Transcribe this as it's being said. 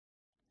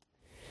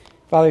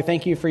Father,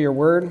 thank you for your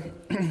word.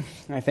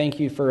 I thank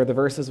you for the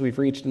verses we've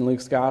reached in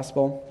Luke's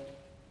gospel.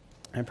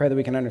 I pray that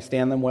we can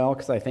understand them well,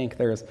 because I think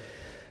there's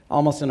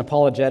almost an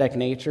apologetic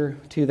nature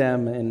to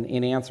them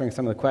in answering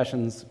some of the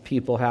questions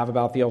people have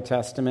about the Old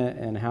Testament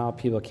and how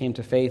people came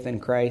to faith in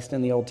Christ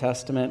in the Old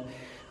Testament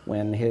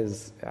when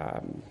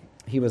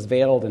he was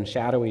veiled and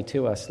shadowy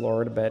to us,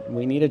 Lord, but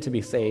we needed to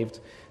be saved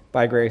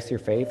by grace through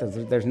faith.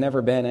 There's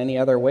never been any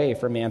other way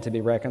for man to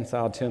be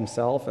reconciled to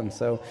himself, and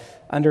so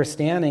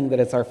understanding that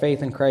it's our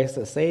faith in Christ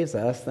that saves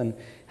us, then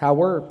how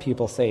were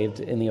people saved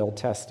in the Old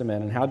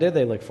Testament, and how did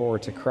they look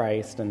forward to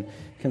Christ, and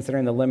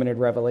considering the limited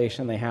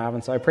revelation they have.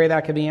 And so I pray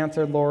that could be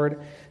answered, Lord.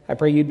 I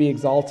pray you'd be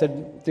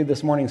exalted through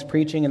this morning's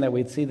preaching, and that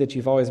we'd see that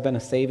you've always been a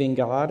saving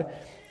God,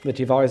 that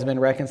you've always been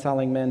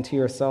reconciling men to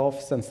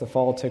yourself since the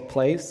fall took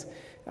place.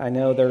 I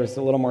know there's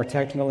a little more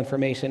technical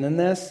information in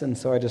this, and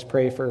so I just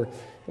pray for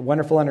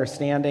wonderful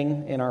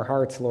understanding in our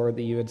hearts, Lord,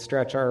 that you would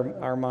stretch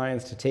our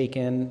minds to take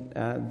in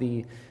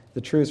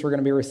the truths we're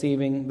going to be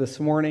receiving this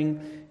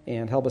morning,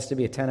 and help us to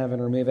be attentive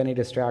and remove any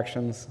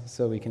distractions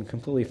so we can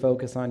completely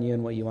focus on you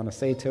and what you want to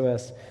say to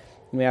us.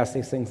 And we ask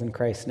these things in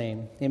Christ's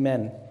name.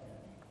 Amen.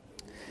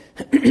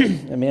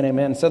 Amen,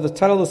 amen. So the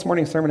title of this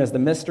morning's sermon is The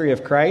Mystery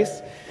of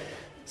Christ.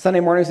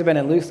 Sunday mornings have been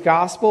in Luke's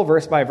Gospel,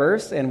 verse by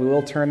verse, and we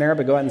will turn there,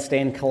 but go ahead and stay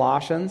in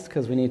Colossians,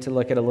 because we need to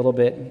look at a little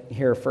bit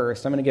here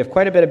first. I'm going to give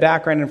quite a bit of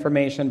background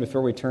information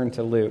before we turn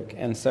to Luke.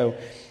 And so,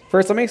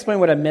 first, let me explain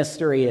what a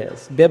mystery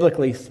is,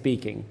 biblically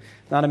speaking.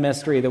 Not a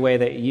mystery the way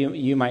that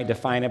you might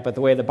define it, but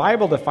the way the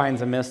Bible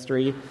defines a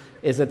mystery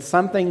is it's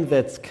something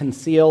that's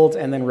concealed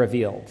and then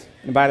revealed.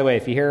 And by the way,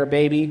 if you hear a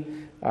baby,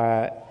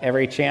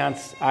 every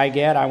chance I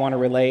get, I want to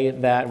relay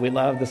that we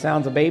love the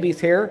sounds of babies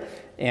here.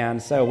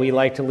 And so we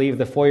like to leave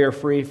the foyer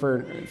free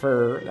for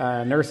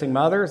nursing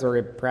mothers,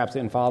 or perhaps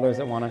even fathers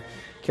that want to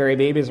carry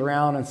babies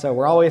around. And so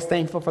we're always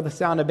thankful for the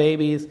sound of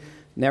babies.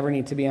 Never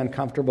need to be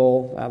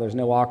uncomfortable. There's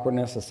no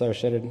awkwardness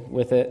associated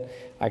with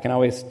it. I can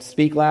always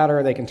speak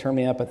louder. They can turn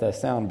me up at the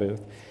sound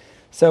booth.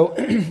 So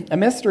a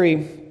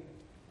mystery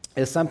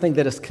is something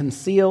that is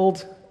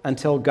concealed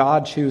until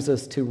God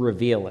chooses to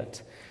reveal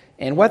it.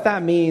 And what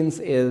that means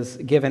is,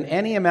 given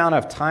any amount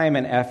of time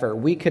and effort,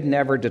 we could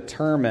never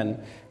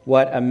determine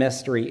what a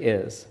mystery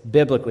is,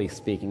 biblically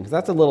speaking, because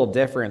that's a little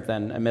different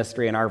than a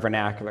mystery in our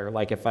vernacular.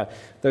 Like if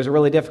there's a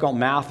really difficult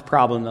math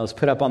problem that was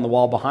put up on the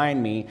wall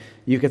behind me,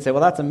 you could say, well,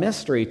 that's a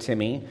mystery to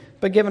me,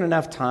 but given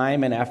enough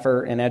time and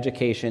effort and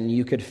education,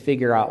 you could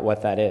figure out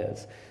what that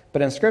is.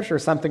 But in Scripture,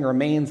 something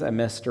remains a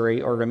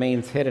mystery or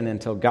remains hidden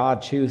until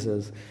God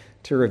chooses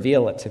to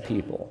reveal it to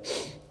people.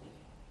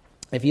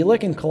 If you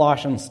look in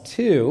Colossians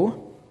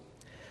 2,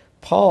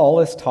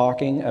 Paul is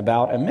talking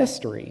about a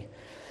mystery.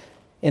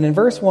 And in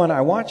verse 1,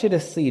 I want you to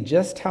see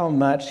just how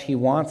much he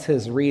wants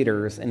his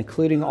readers,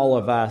 including all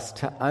of us,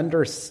 to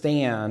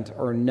understand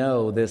or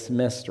know this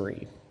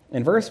mystery.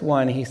 In verse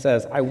 1, he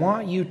says, I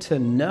want you to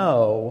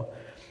know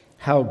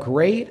how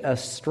great a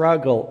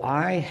struggle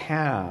I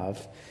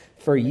have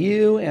for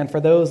you and for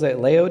those at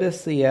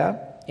Laodicea,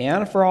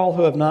 and for all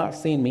who have not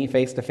seen me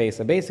face to face,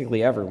 so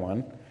basically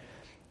everyone,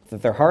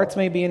 that their hearts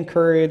may be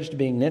encouraged,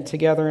 being knit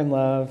together in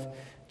love,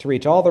 to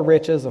reach all the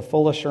riches of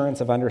full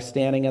assurance of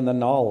understanding and the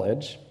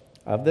knowledge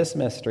of this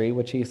mystery,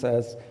 which he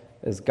says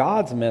is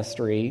God's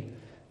mystery,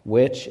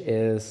 which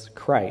is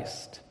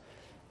Christ.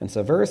 And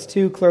so verse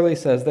 2 clearly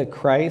says that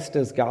Christ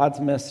is God's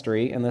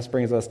mystery, and this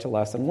brings us to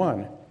lesson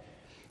 1.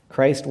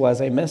 Christ was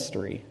a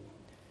mystery.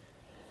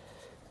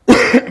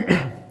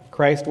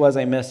 Christ was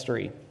a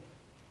mystery.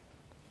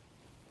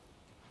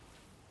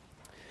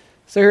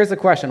 So here's the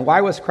question.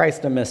 Why was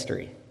Christ a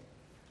mystery?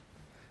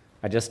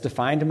 I just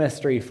defined a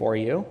mystery for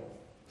you,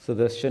 so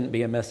this shouldn't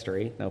be a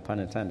mystery, no pun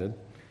intended.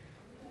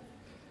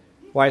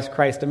 Why is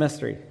Christ a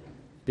mystery?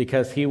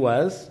 Because he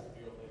was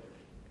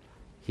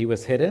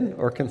hidden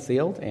or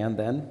concealed and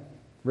then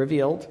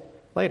revealed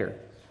later.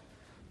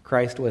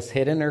 Christ was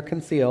hidden or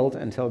concealed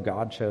until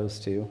God chose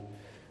to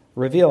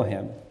reveal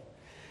him.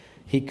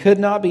 He could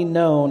not be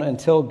known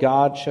until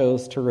God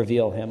chose to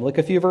reveal him. Look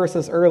a few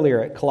verses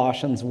earlier at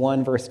Colossians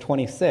 1, verse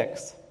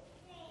 26.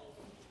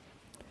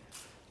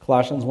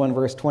 Colossians 1,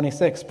 verse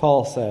 26,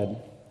 Paul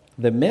said,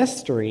 a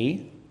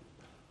mystery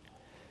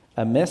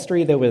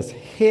that was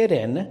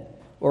hidden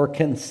or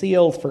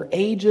concealed for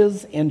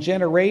ages and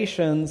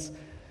generations,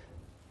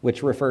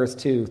 which refers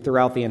to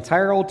throughout the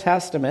entire Old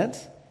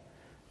Testament,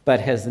 but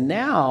has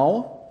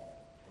now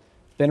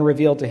been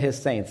revealed to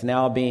his saints,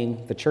 now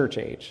being the church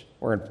age,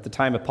 or at the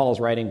time of Paul's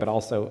writing, but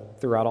also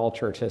throughout all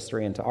church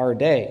history into our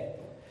day.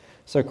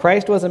 So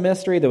Christ was a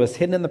mystery that was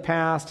hidden in the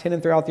past,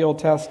 hidden throughout the Old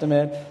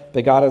Testament,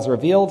 but God has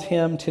revealed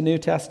him to New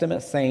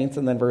Testament saints.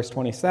 And then verse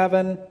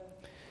 27,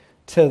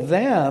 to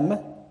them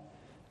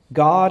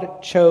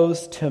God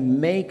chose to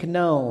make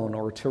known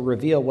or to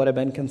reveal what had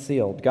been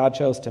concealed. God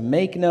chose to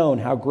make known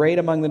how great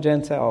among the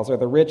Gentiles are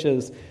the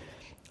riches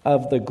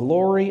of the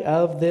glory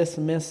of this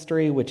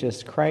mystery, which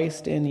is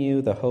Christ in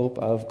you, the hope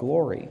of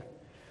glory.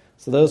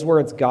 So those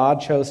words,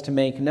 God chose to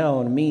make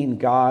known, mean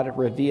God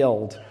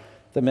revealed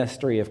the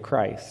mystery of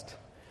Christ.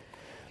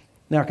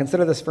 Now,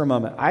 consider this for a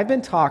moment. I've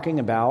been talking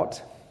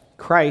about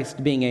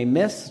Christ being a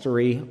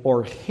mystery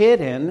or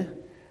hidden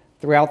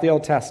throughout the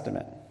Old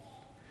Testament.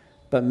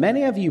 But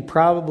many of you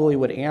probably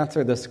would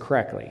answer this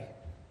correctly.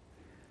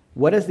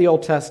 What is the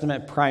Old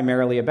Testament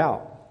primarily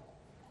about?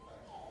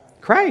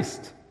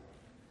 Christ.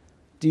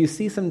 Do you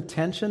see some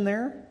tension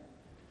there?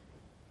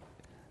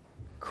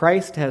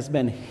 Christ has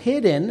been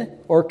hidden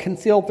or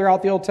concealed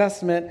throughout the Old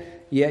Testament,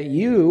 yet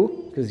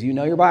you, because you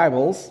know your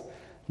Bibles,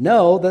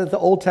 know that the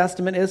Old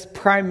Testament is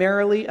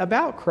primarily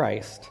about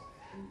Christ.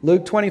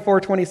 Luke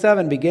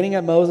 24:27, beginning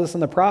at Moses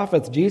and the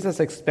prophets, Jesus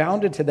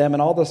expounded to them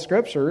in all the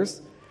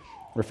scriptures,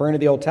 referring to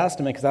the Old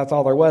Testament because that's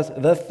all there was,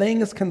 the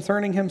things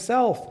concerning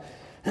himself.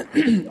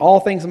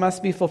 All things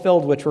must be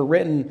fulfilled which were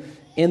written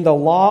in the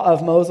law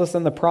of Moses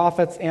and the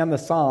prophets and the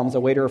Psalms, a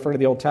way to refer to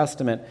the Old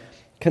Testament,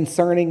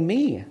 concerning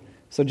me.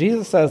 So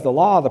Jesus says the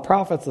law, the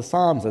prophets, the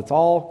Psalms, it's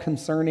all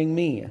concerning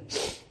me.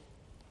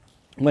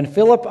 When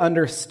Philip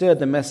understood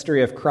the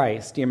mystery of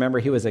Christ, do you remember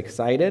he was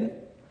excited?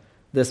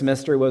 This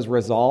mystery was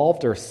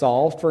resolved or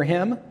solved for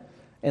him.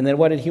 And then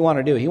what did he want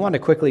to do? He wanted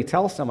to quickly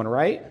tell someone,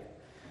 right?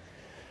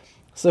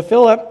 So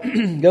Philip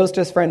goes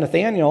to his friend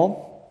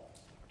Nathanael.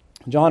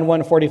 John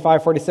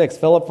 1:45-46.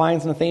 Philip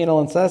finds Nathanael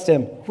and says to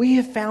him, "We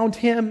have found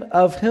him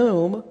of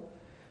whom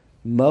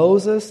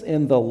Moses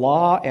in the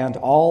law and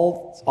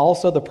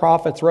also the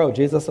prophets wrote,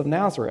 Jesus of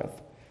Nazareth."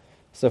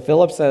 So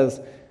Philip says,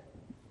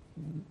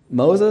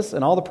 Moses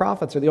and all the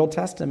prophets, or the Old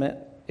Testament,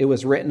 it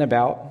was written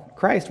about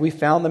Christ. We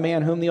found the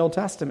man whom the Old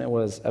Testament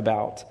was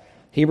about.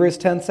 Hebrews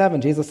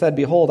 10:7, Jesus said,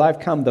 "Behold, I've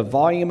come, the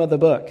volume of the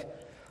book.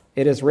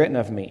 It is written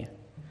of me."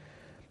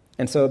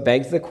 And so it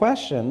begs the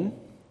question,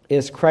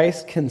 is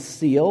Christ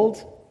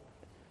concealed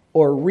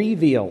or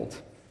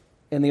revealed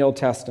in the Old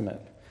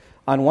Testament?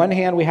 On one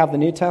hand, we have the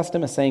New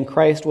Testament saying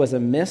Christ was a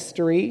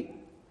mystery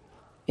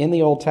in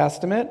the Old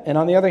Testament. And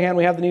on the other hand,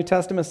 we have the New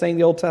Testament saying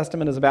the Old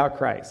Testament is about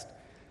Christ.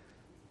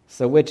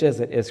 So which is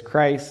it? Is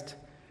Christ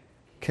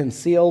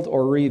concealed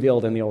or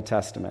revealed in the Old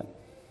Testament?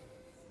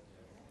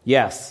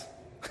 Yes.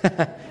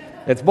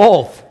 It's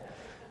both.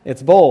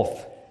 It's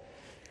both.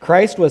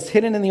 Christ was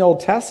hidden in the Old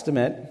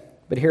Testament,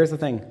 but here's the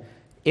thing.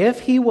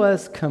 If he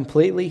was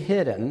completely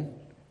hidden,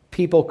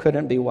 people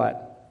couldn't be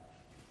what?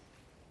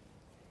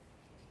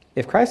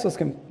 If Christ was,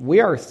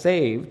 we are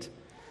saved,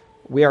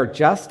 we are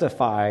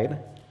justified,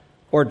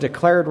 or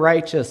declared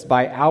righteous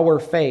by our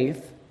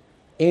faith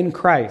in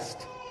Christ.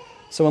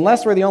 So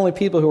unless we're the only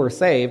people who are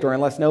saved, or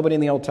unless nobody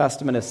in the Old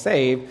Testament is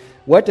saved,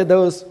 what did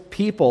those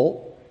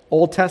people,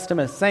 Old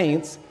Testament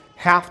saints,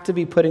 have to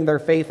be putting their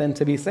faith in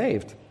to be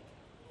saved?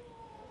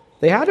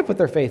 They had to put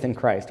their faith in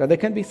Christ, or they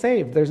couldn't be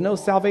saved. There's no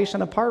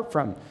salvation apart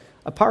from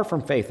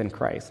faith in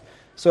Christ.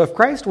 So if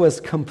Christ was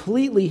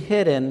completely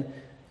hidden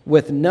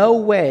with no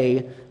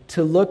way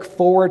to look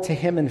forward to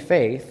him in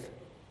faith,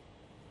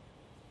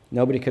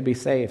 nobody could be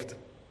saved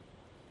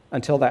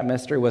until that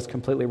mystery was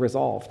completely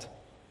resolved.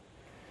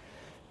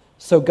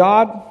 So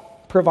God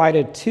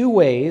provided two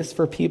ways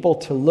for people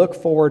to look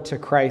forward to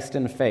Christ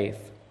in faith.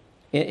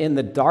 In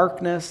the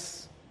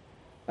darkness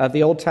of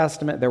the Old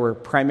Testament, there were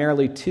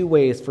primarily two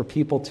ways for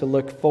people to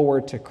look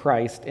forward to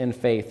Christ in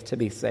faith to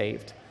be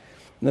saved.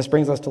 And this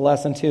brings us to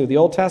lesson 2. The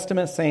Old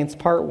Testament saints,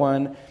 part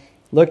 1,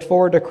 looked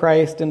forward to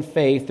Christ in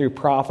faith through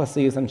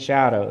prophecies and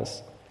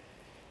shadows.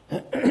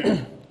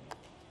 The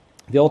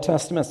Old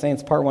Testament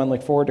saints, part 1,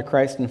 looked forward to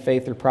Christ in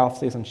faith through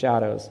prophecies and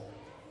shadows.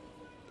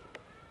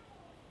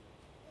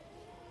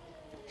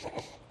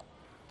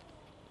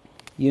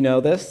 You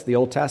know this, the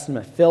Old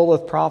Testament filled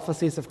with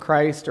prophecies of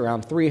Christ,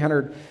 around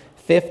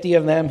 350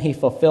 of them he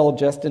fulfilled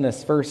just in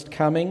his first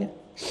coming.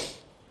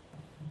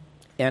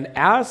 And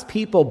as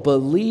people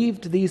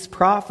believed these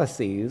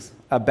prophecies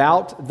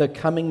about the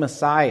coming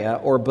Messiah,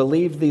 or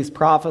believed these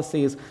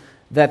prophecies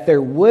that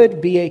there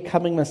would be a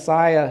coming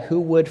Messiah who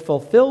would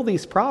fulfill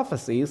these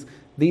prophecies,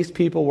 these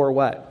people were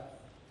what?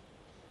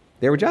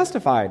 They were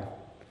justified,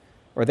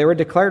 or they were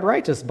declared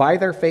righteous by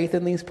their faith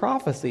in these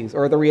prophecies,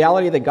 or the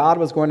reality that God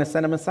was going to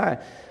send a Messiah.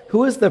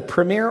 Who is the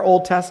premier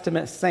Old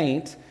Testament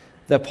saint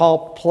that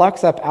Paul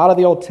plucks up out of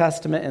the Old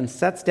Testament and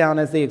sets down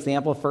as the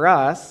example for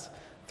us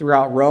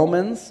throughout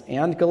Romans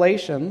and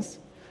Galatians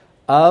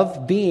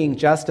of being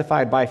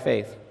justified by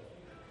faith?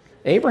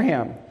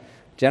 Abraham.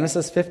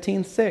 Genesis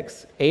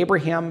 15:6.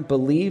 Abraham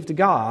believed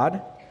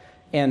God,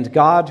 and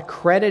God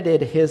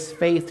credited his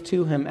faith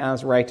to him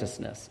as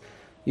righteousness.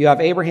 You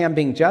have Abraham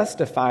being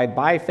justified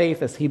by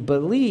faith as he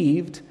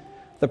believed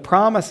the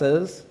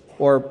promises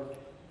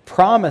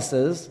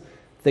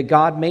that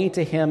God made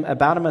to him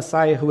about a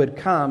Messiah who would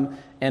come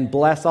and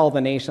bless all the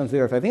nations of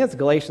the earth. I think it's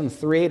Galatians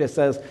 3:8. It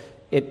says,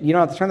 you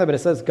don't have to turn there, but it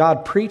says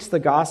God preached the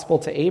gospel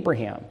to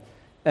Abraham.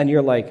 And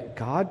you're like,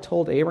 God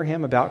told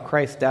Abraham about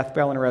Christ's death,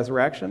 burial, and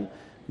resurrection?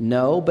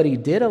 No, but he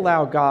did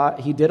allow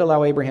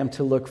Abraham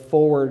to look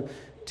forward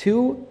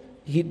to,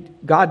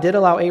 God did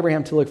allow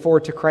Abraham to look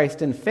forward to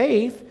Christ in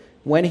faith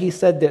when he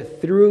said that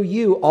through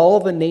you all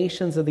the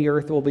nations of the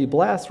earth will be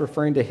blessed,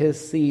 referring to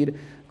his seed,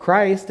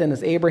 Christ. And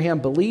as Abraham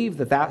believed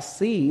that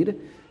seed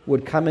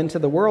would come into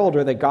the world,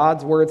 or that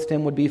God's words to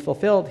him would be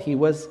fulfilled, he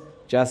was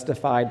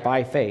justified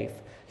by faith.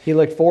 He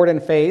looked forward in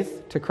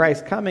faith to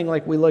Christ coming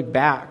like we look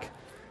back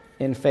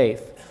in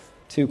faith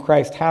to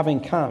Christ having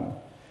come.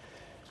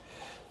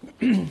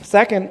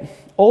 Second,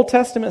 Old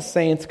Testament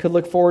saints could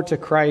look forward to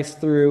Christ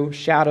through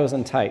shadows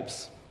and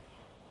types.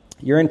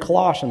 You're in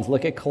Colossians.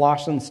 Look at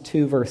Colossians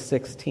 2, verse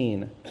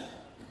 16.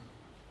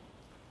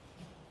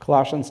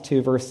 Colossians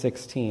 2, verse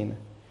 16.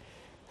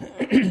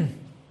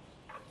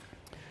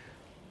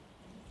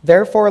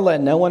 Therefore, let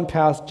no one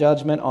pass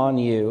judgment on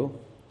you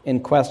in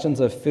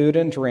questions of food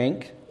and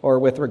drink, or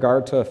with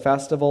regard to a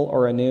festival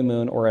or a new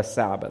moon or a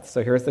Sabbath.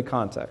 So here's the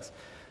context.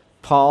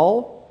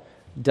 Paul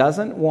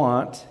doesn't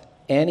want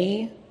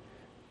any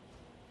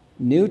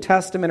New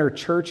Testament or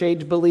church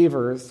age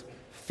believers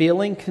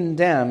feeling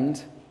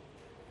condemned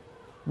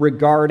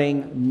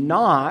regarding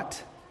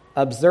not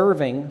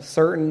observing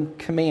certain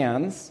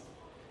commands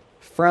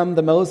from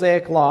the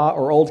Mosaic Law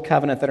or Old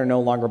Covenant that are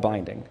no longer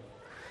binding.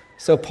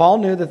 So Paul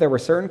knew that there were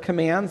certain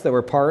commands that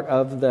were part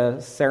of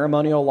the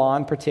ceremonial law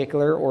in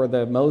particular, or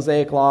the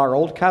Mosaic Law or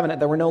Old Covenant,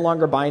 that were no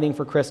longer binding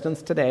for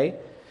Christians today.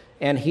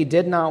 And he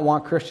did not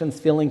want Christians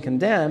feeling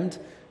condemned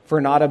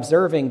for not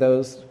observing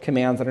those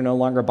commands that are no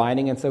longer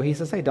binding. And so he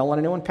says, hey, don't let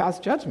anyone pass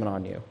judgment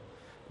on you.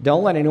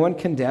 Don't let anyone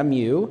condemn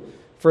you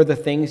for the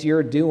things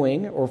you're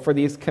doing or for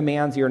these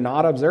commands you're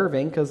not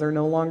observing because they're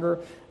no longer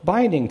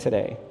binding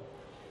today.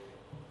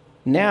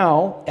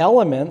 Now,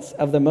 elements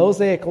of the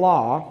Mosaic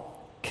Law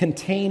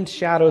contained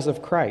shadows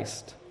of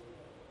Christ.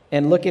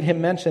 And look at him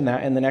mention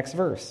that in the next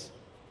verse.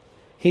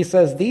 He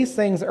says, these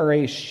things are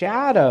a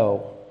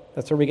shadow.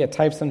 That's where we get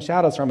types and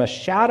shadows from, a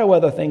shadow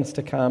of the things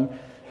to come,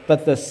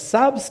 but the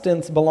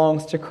substance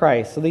belongs to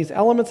Christ. So these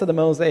elements of the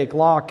Mosaic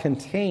Law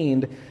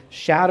contained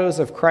shadows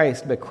of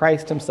Christ, but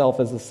Christ himself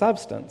is the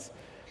substance.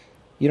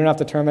 You don't have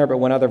to turn there, but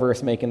one other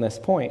verse making this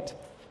point.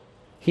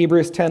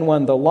 Hebrews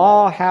 10:1, the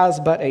law has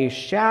but a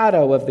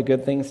shadow of the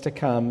good things to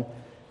come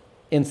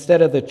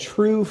instead of the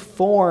true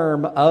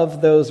form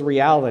of those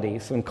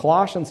realities. So in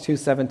Colossians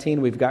 2:17,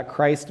 we've got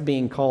Christ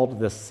being called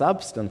the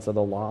substance of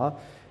the law.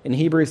 In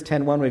Hebrews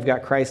 10:1, we've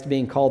got Christ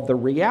being called the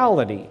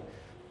reality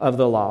of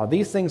the law.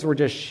 These things were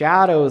just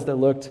shadows that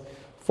looked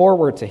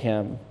forward to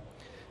him.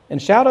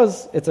 And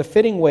shadows, it's a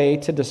fitting way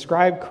to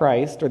describe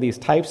Christ, or these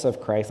types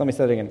of Christ. Let me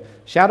say that again.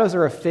 Shadows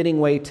are a fitting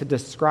way to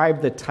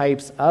describe the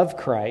types of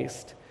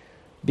Christ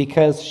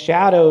because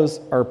shadows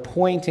are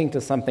pointing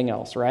to something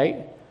else,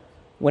 right?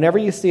 Whenever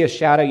you see a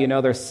shadow, you know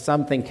there's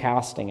something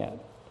casting it.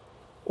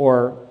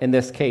 Or, in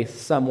this case,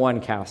 someone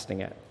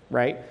casting it,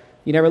 right?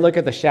 You never look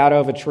at the shadow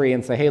of a tree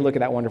and say, hey, look at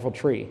that wonderful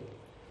tree.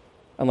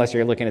 Unless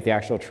you're looking at the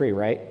actual tree,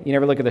 right? You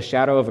never look at the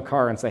shadow of a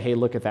car and say, hey,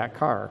 look at that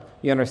car.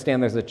 You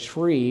understand there's a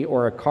tree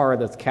or a car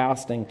that's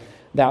casting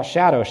that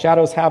shadow.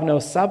 Shadows have no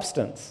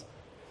substance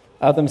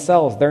of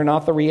themselves. They're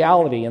not the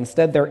reality.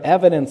 Instead, they're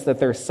evidence that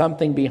there's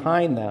something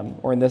behind them,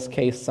 or in this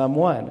case,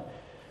 someone.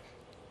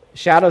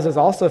 Shadows is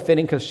also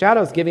fitting because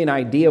shadows give you an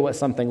idea what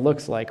something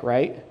looks like,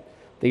 right?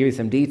 They give you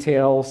some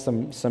details,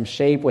 some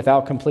shape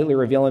without completely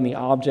revealing the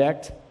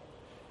object.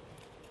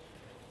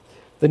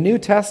 The New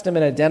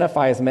Testament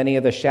identifies many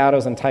of the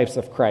shadows and types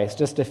of Christ,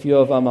 just a few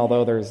of them,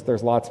 although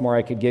there's lots more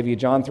I could give you.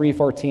 John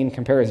 3:14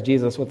 compares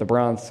Jesus with the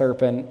bronze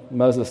serpent.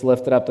 Moses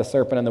lifted up the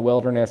serpent in the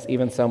wilderness,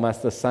 even so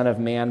must the Son of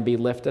Man be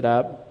lifted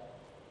up.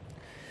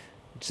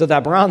 So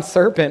that bronze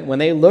serpent, when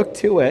they looked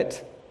to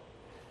it,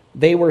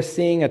 they were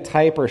seeing a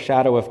type or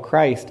shadow of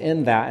Christ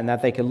in that, and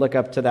that they could look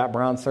up to that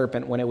bronze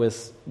serpent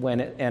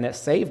and it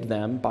saved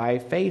them by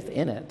faith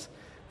in it.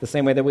 The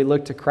same way that we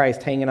look to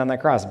Christ hanging on that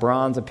cross.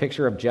 Bronze, a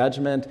picture of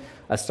judgment,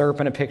 a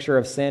serpent, a picture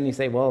of sin. You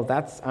say, well,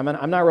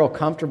 I'm not real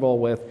comfortable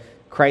with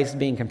Christ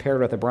being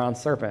compared with a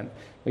bronze serpent.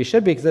 We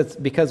should be,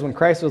 because when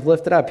Christ was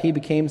lifted up, he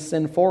became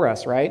sin for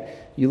us, right?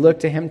 You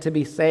look to him to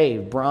be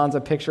saved. Bronze, a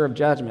picture of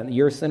judgment.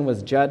 Your sin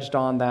was judged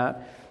on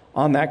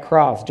that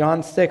cross.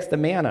 John 6, the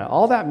manna.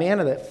 All that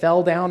manna that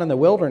fell down in the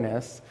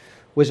wilderness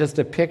was just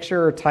a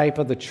picture or type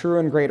of the true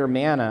and greater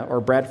manna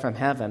or bread from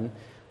heaven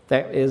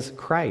that is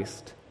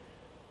Christ.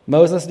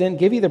 Moses didn't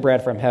give you the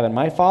bread from heaven.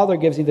 My Father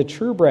gives you the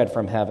true bread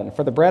from heaven.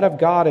 For the bread of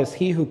God is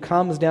he who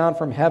comes down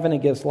from heaven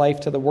and gives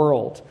life to the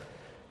world.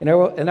 In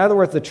other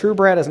words, the true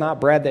bread is not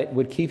bread that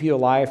would keep you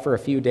alive for a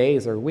few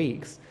days or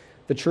weeks.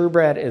 The true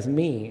bread is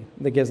me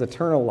that gives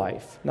eternal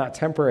life, not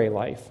temporary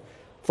life.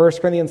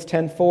 1 Corinthians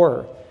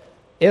 10:4.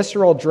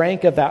 Israel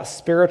drank of that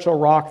spiritual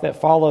rock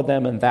that followed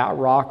them, and that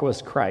rock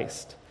was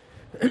Christ.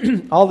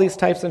 All these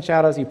types and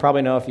shadows, you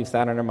probably know if you've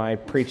sat under my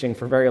preaching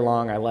for very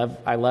long. I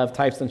love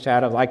types and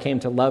shadows. I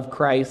came to love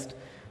Christ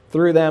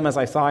through them as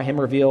I saw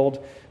him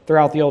revealed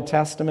throughout the Old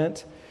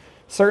Testament.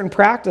 Certain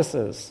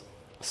practices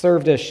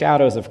served as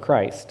shadows of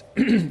Christ.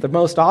 The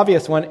most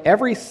obvious one,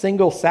 every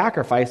single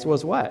sacrifice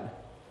was what?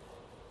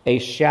 A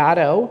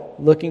shadow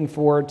looking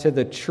forward to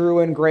the true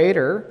and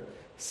greater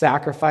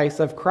sacrifice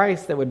of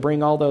Christ that would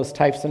bring all those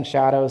types and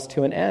shadows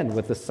to an end,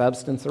 with the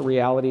substance or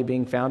reality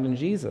being found in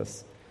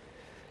Jesus.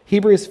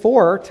 Hebrews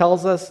 4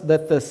 tells us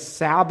that the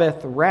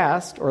Sabbath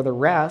rest, or the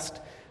rest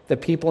that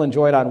people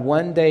enjoyed on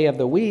one day of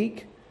the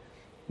week,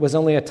 was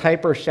only a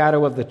type or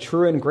shadow of the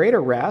true and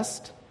greater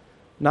rest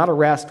Not a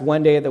rest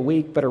one day of the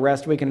week, but a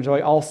rest we can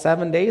enjoy all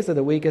 7 days of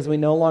the week, as we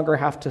no longer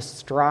have to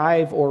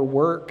strive or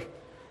work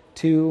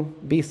to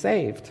be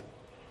saved.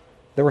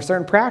 There were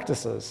certain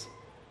practices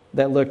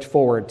that looked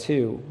forward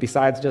to,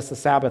 besides just the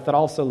Sabbath, that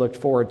also looked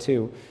forward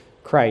to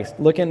Christ.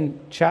 Look in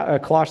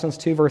Colossians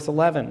 2, verse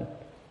 11.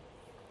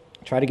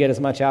 Try to get as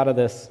much out of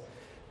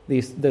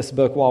this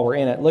book while we're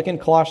in it. Look in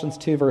Colossians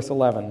 2, verse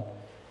 11.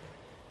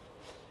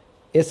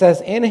 It says,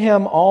 "In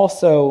him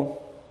also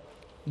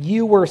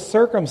you were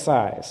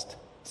circumcised."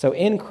 So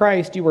in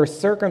Christ you were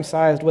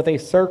circumcised with a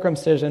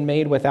circumcision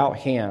made without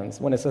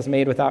hands. When it says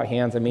made without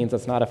hands, it means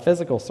it's not a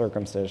physical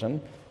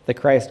circumcision that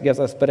Christ gives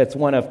us, but it's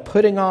one of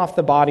putting off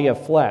the body of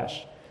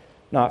flesh.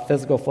 Not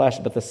physical flesh,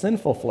 but the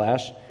sinful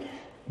flesh,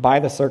 by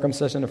the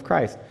circumcision of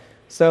Christ.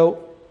 So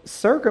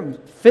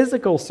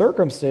physical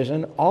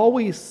circumcision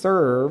always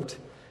served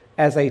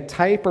as a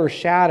type or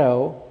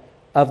shadow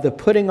of the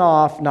putting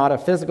off, not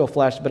of physical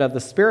flesh, but of the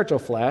spiritual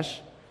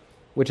flesh,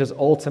 which is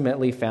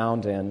ultimately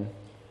found in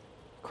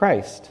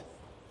Christ.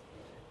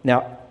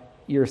 Now,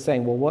 you're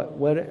saying, well,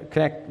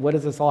 what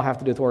does this all have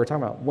to do with what we're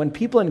talking about? When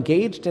people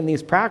engaged in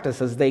these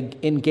practices, they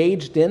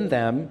engaged in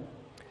them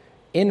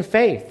in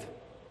faith.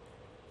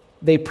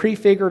 They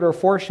prefigured or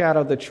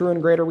foreshadowed the true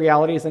and greater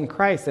realities in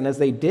Christ. And as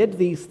they did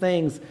these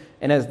things,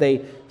 and as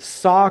they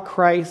saw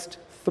Christ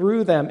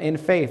through them in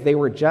faith, they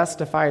were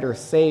justified or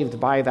saved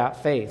by that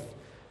faith.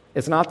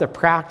 It's not the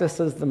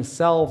practices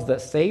themselves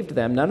that saved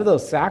them. None of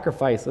those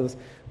sacrifices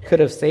could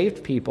have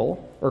saved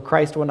people, or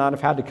Christ would not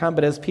have had to come.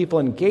 But as people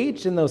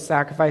engaged in those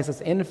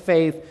sacrifices in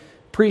faith,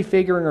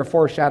 prefiguring or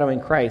foreshadowing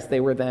Christ, they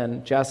were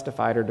then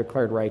justified or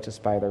declared righteous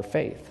by their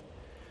faith.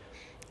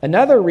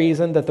 Another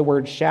reason that the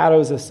word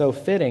shadows is so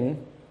fitting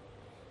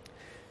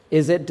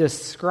is it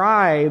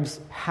describes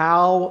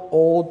how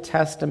Old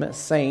Testament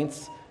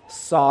saints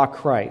saw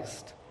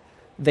Christ.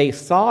 They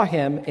saw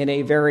him in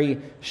a very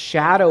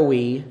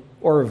shadowy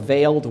or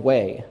veiled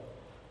way.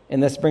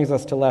 And this brings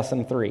us to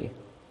lesson 2.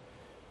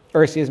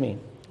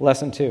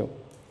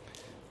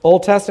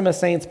 Old Testament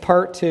saints,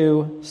 part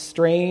 2,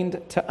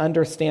 strained to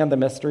understand the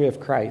mystery of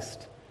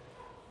Christ.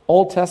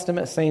 Old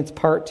Testament saints,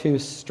 part 2,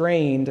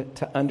 strained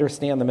to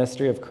understand the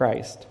mystery of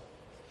Christ.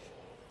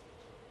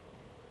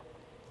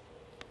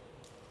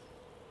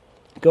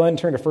 Go ahead and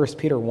turn to 1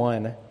 Peter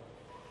 1.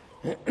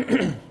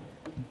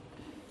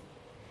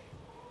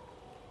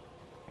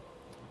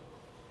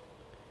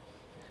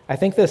 I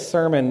think this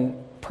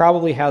sermon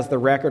probably has the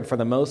record for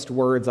the most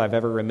words I've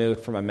ever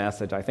removed from a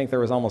message. I think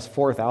there was almost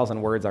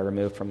 4,000 words I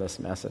removed from this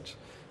message.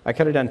 I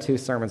could have done 2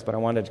 sermons, but I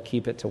wanted to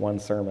keep it to 1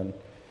 sermon.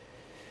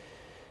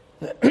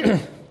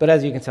 But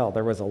as you can tell,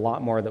 there was a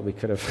lot more that we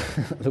could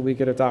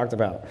have talked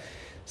about.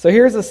 So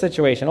here's the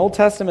situation. Old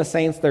Testament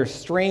saints, they're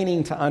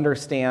straining to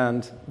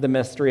understand the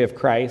mystery of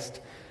Christ.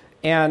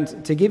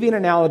 And to give you an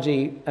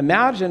analogy,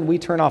 imagine we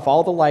turn off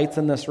all the lights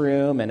in this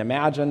room, and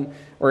imagine,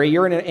 or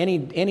you're in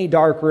any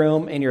dark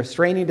room and you're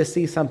straining to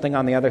see something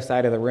on the other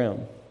side of the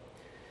room.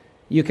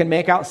 You can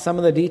make out some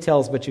of the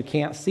details, but you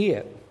can't see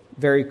it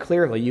very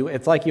clearly.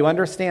 It's like you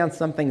understand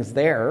something's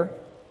there,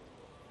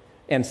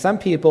 and some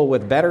people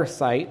with better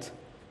sight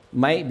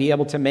might be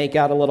able to make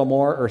out a little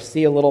more or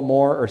see a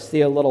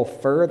little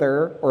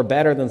further or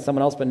better than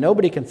someone else, but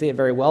nobody can see it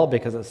very well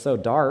because it's so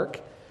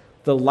dark.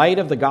 The light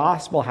of the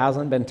gospel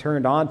hasn't been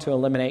turned on to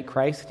illuminate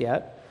Christ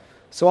yet.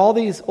 So all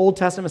these Old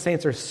Testament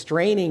saints are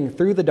straining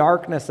through the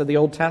darkness of the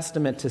Old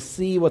Testament to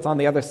see what's on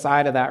the other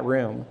side of that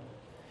room.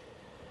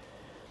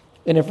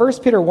 And in 1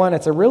 Peter 1,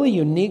 it's a really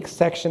unique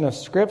section of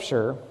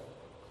Scripture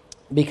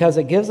because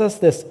it gives us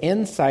this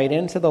insight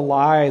into the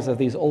lives of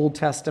these Old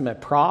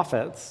Testament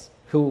prophets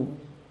who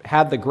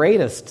had the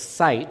greatest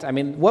sight. I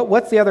mean,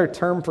 what's the other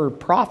term for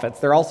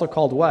prophets? They're also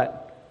called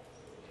what?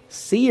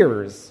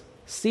 Seers.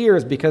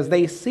 Seers, because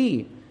they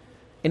see.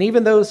 And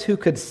even those who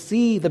could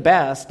see the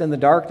best in the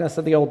darkness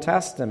of the Old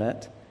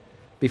Testament,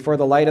 before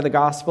the light of the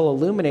gospel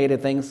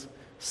illuminated things,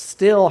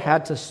 still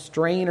had to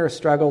strain or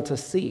struggle to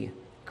see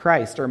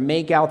Christ or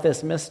make out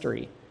this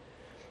mystery.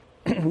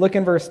 Look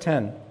in verse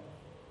 10.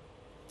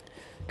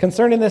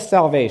 Concerning this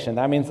salvation,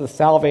 that means the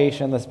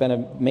salvation that's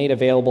been made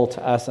available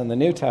to us in the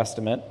New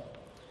Testament,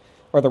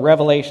 or the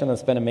revelation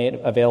that's been made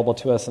available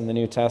to us in the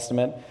New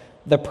Testament.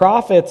 The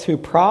prophets who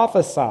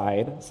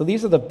prophesied, so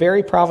these are the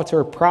very prophets who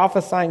are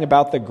prophesying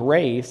about the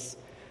grace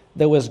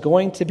that was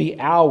going to be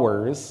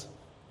ours.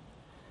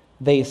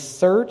 They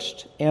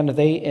searched and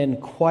they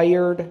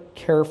inquired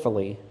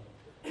carefully.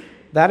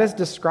 That is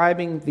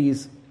describing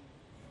these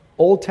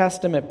Old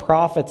Testament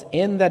prophets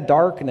in the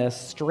darkness,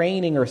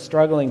 straining or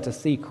struggling to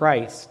see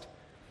Christ.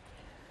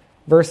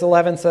 Verse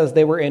 11 says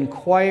they were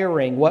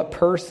inquiring what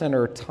person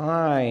or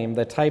time,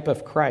 the type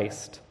of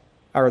Christ,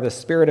 or the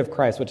Spirit of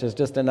Christ, which is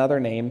just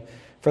another name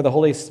for the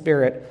Holy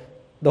Spirit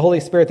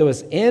that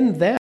was in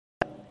them,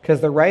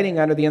 because they're writing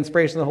under the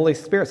inspiration of the Holy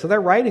Spirit. So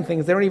they're writing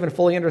things they don't even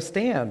fully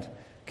understand.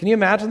 Can you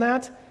imagine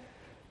that?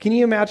 Can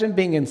you imagine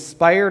being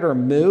inspired or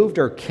moved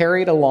or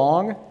carried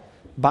along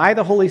by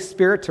the Holy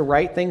Spirit to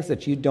write things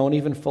that you don't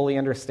even fully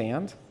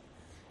understand?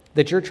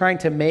 That you're trying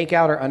to make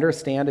out or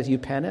understand as you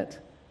pen it?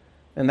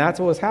 And that's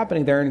what was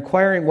happening. They're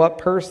inquiring what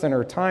person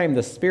or time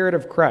the Spirit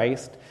of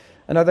Christ,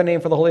 another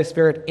name for the Holy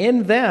Spirit,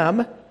 in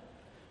them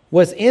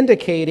was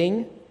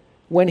indicating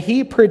when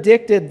he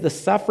predicted the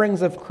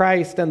sufferings of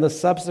Christ and the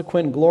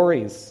subsequent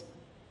glories.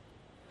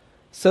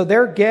 So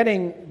they're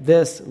getting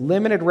this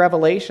limited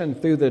revelation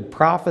through the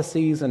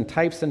prophecies and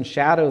types and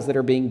shadows that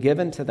are being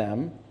given to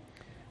them.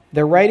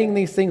 They're writing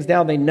these things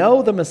down. They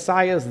know the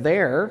Messiah is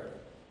there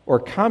or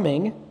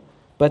coming,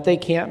 but they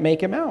can't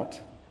make him out.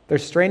 They're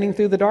straining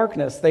through the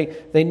darkness.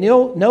 They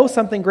know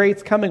something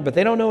great's coming, but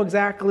they don't know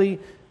exactly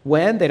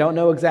when. They don't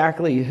know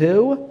exactly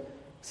who.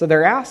 So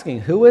they're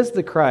asking, who is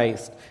the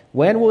Christ?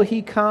 When will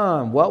he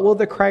come? What will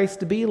the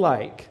Christ be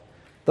like?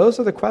 Those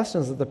are the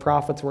questions that the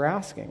prophets were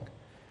asking.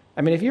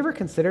 I mean, have you ever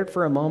considered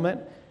for a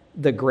moment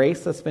the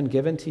grace that's been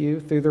given to you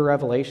through the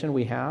revelation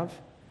we have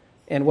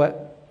and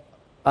what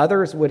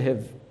others would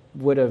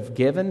have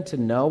given to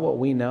know what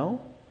we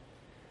know?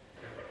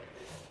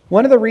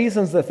 One of the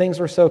reasons that things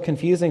were so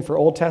confusing for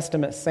Old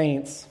Testament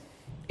saints,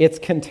 it's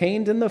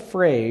contained in the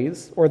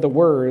phrase or the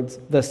words,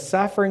 the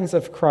sufferings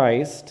of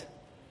Christ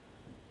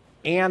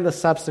and the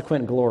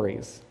subsequent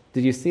glories.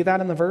 Did you see that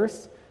in the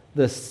verse?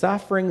 The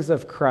sufferings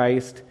of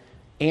Christ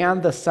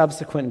and the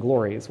subsequent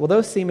glories. Well,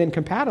 those seem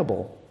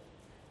incompatible.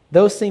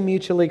 Those seem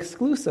mutually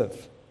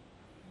exclusive.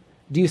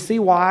 Do you see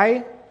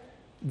why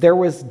there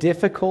was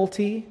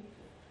difficulty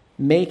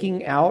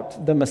making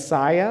out the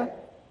Messiah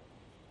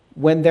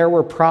when there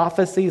were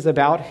prophecies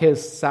about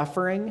his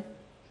suffering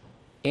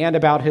and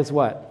about his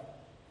what?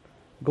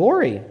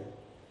 Glory.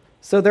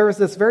 So there was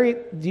this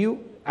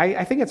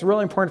I think it's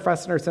really important for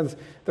us to understand this.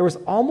 There was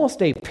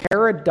almost a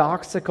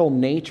paradoxical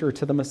nature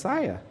to the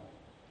Messiah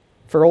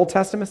for Old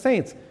Testament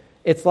saints.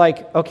 It's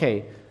like,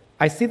 okay,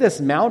 I see this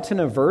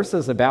mountain of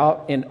verses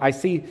I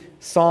see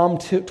Psalm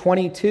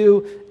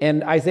 22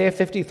 and Isaiah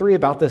 53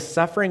 about this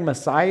suffering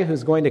Messiah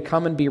who's going to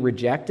come and be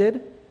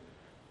rejected.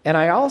 And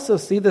I also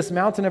see this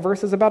mountain of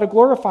verses about a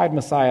glorified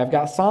Messiah. I've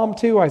got Psalm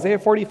 2, Isaiah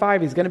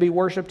 45, he's going to be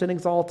worshiped and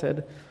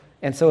exalted.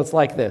 And so it's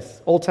like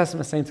this. Old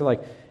Testament saints are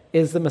like,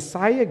 is the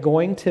Messiah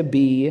going to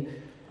be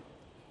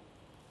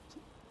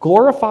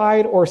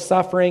glorified or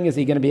suffering? Is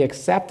he going to be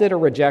accepted or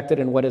rejected?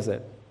 And what is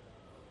it?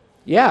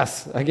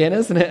 Yes, again,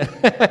 isn't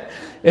it?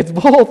 It's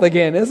both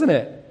again, isn't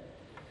it?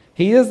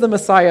 He is the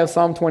Messiah of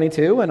Psalm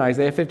 22 and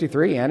Isaiah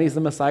 53, and he's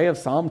the Messiah of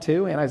Psalm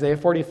 2 and Isaiah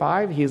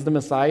 45. He's the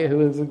Messiah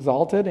who is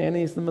exalted, and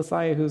he's the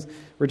Messiah who's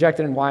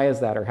rejected. And why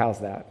is that, or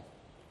how's that?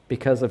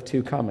 Because of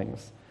two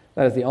comings.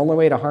 That is the only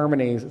way to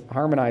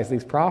harmonize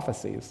these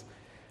prophecies.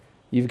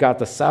 You've got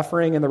the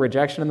suffering and the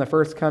rejection in the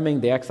first coming,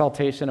 the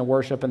exaltation and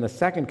worship in the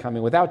second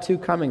coming. Without two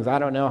comings, I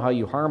don't know how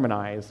you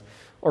harmonize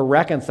or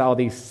reconcile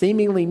these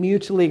seemingly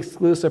mutually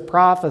exclusive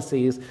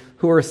prophecies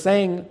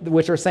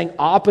which are saying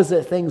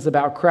opposite things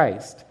about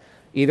Christ.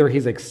 Either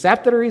he's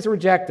accepted or he's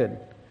rejected.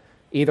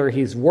 Either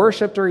he's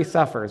worshipped or he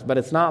suffers, but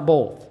it's not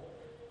both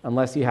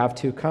unless you have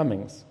two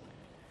comings.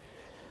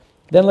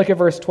 Then look at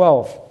verse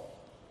 12.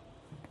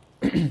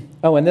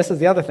 Oh, and this is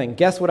the other thing.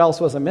 Guess what else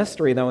was a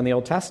mystery, though, in the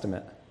Old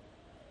Testament?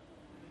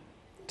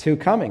 Two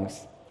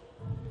comings.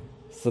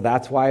 So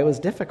that's why it was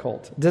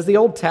difficult. Does the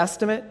Old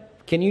Testament,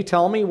 can you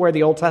tell me where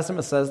the Old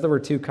Testament says there were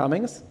two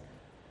comings?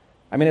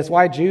 I mean, it's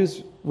why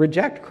Jews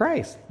reject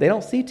Christ. They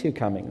don't see two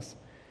comings.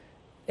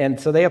 And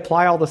so they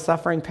apply all the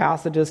suffering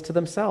passages to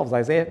themselves.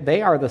 Isaiah,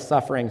 they are the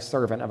suffering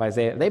servant of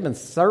Isaiah. They've been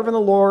serving the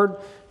Lord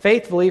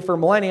faithfully for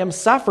millennium,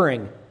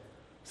 suffering.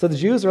 So the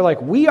Jews are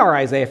like, we are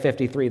Isaiah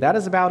 53. That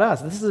is about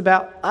us. This is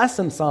about us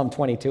in Psalm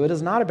 22. It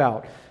is not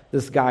about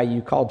this guy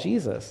you call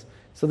Jesus.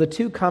 So the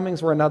two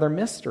comings were another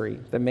mystery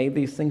that made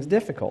these things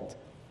difficult.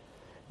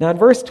 Now in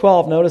verse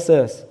 12, notice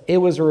this. It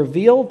was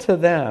revealed to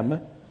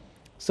them,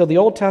 so the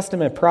Old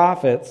Testament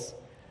prophets,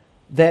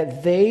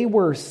 that they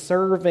were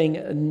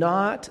serving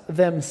not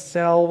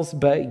themselves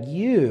but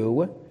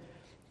you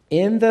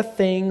in the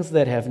things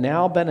that have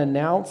now been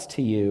announced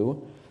to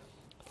you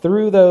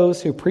through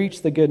those who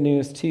preach the good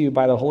news to you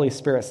by the Holy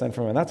Spirit sent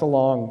from him. That's a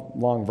long,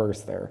 long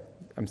verse there.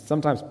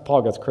 Sometimes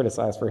Paul gets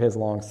criticized for his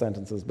long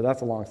sentences, but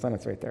that's a long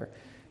sentence right there.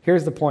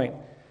 Here's the point.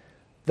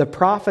 The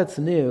prophets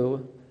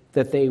knew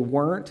that they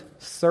weren't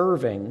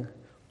serving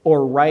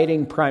or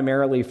writing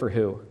primarily for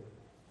who?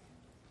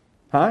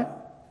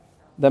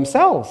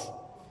 Themselves.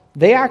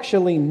 They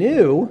actually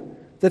knew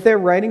that they're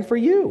writing for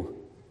you,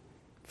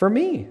 for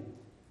me,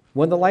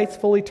 when the light's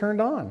fully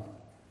turned on.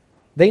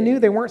 They knew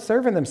they weren't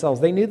serving themselves.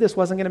 They knew this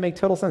wasn't going to make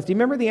total sense. Do you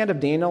remember the end of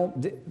Daniel?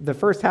 The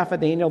first half of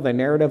Daniel, the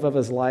narrative of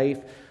his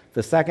life.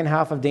 The second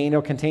half of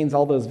Daniel contains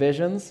all those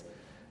visions.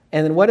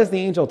 And then what does the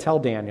angel tell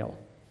Daniel?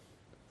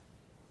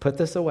 Put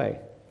this away.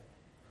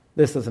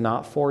 This is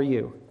not for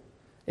you.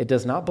 It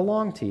does not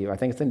belong to you. I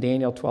think it's in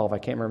Daniel 12. I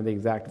can't remember the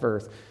exact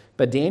verse.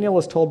 But Daniel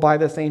is told by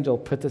this angel,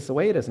 put this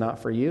away. It is not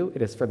for you.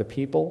 It is for the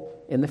people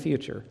in the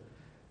future.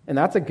 And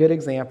that's a good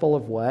example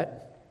of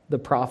what the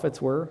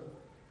prophets were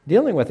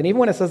dealing with. And even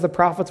when it says the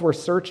prophets were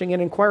searching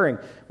and inquiring,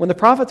 when the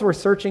prophets were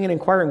searching and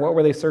inquiring, what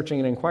were they searching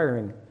and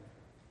inquiring?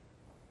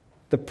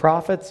 The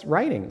prophets'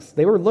 writings.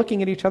 They were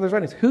looking at each other's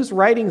writings. Whose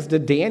writings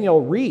did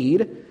Daniel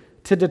read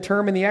to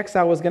determine the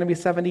exile was going to be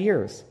 70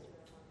 years.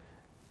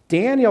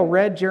 Daniel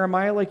read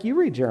Jeremiah like you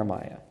read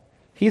Jeremiah.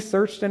 He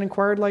searched and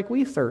inquired like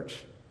we search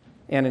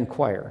and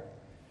inquire.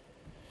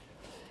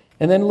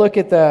 And then look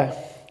at the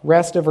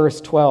rest of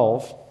verse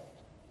 12.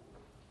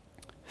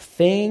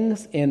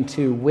 Things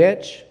into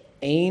which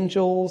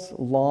angels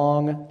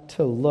long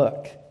to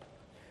look.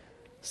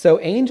 So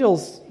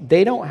angels,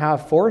 they don't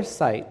have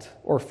foresight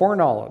or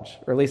foreknowledge,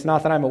 or at least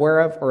not that I'm aware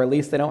of, or at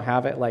least they don't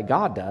have it like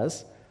God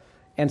does.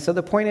 And so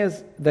the point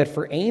is that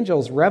for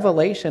angels,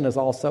 revelation is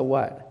also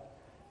what?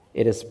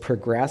 It is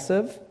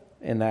progressive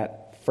in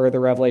that further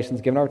revelation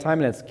is given over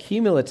time, and it's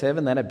cumulative,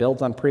 and then it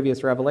builds on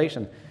previous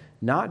revelation.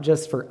 Not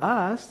just for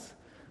us,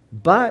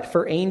 but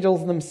for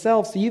angels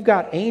themselves. So you've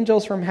got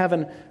angels from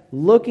heaven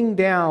looking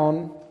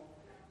down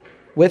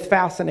with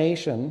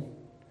fascination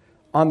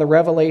on the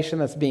revelation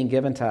that's being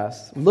given to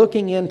us,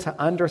 looking in to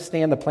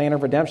understand the plan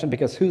of redemption,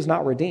 because who's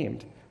not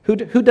redeemed? Who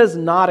does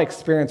not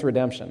experience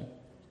redemption?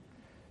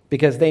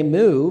 Because they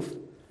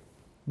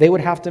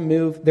would have to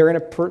move,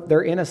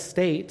 they're in a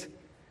state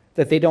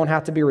that they don't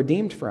have to be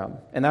redeemed from.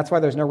 And that's why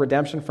there's no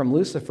redemption from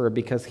Lucifer,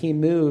 because he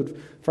moved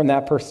from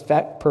that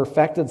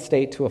perfected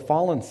state to a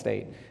fallen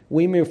state.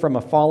 We move from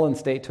a fallen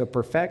state to a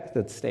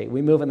perfected state.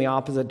 We move in the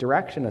opposite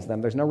direction as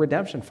them. There's no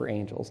redemption for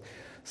angels.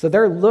 So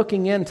they're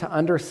looking in to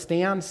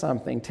understand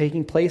something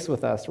taking place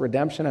with us,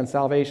 redemption and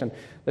salvation,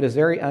 that is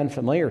very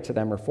unfamiliar to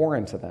them or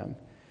foreign to them.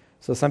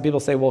 So some people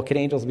say, well, can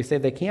angels be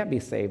saved? They can't be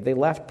saved. They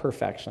left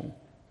perfection.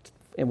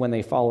 And when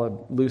they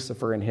followed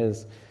Lucifer and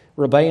his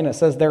rebellion, it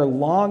says they're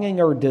longing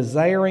or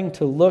desiring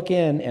to look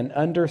in and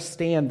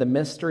understand the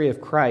mystery of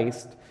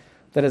Christ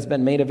that has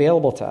been made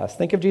available to us.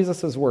 Think of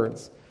Jesus'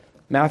 words,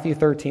 Matthew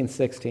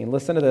 13:16.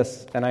 Listen to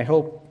this, and I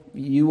hope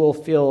you will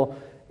feel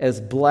as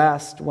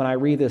blessed when I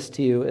read this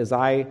to you as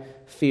I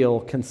feel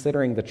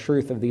considering the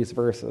truth of these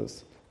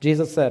verses.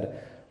 Jesus said,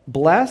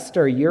 "Blessed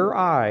are your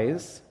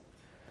eyes,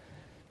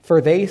 for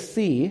they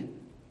see,"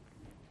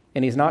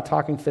 and he's not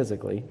talking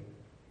physically,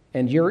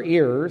 "and your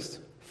ears,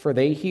 for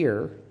they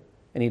hear."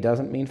 And he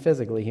doesn't mean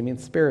physically, he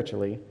means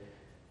spiritually.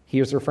 He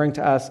was referring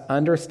to us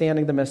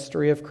understanding the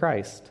mystery of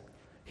Christ.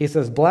 He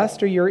says,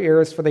 "Blessed are your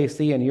ears, for they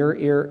see, and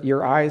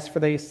your eyes, for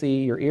they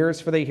see, your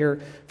ears, for they hear.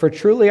 For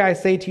truly I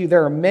say to you,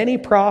 there are many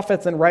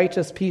prophets and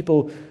righteous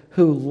people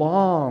who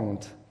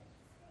longed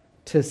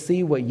to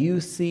see what you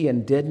see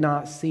and did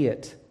not see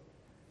it,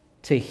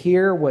 to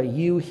hear what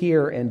you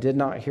hear and did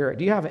not hear it."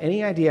 Do you have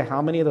any idea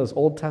how many of those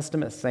Old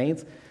Testament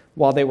saints,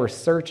 while they were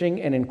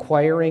searching and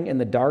inquiring in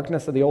the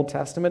darkness of the Old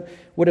Testament,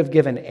 would have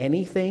given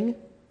anything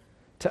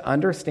to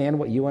understand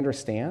what you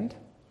understand?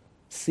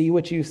 See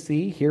what you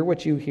see, hear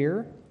what you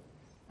hear?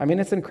 I mean,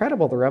 it's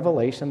incredible, the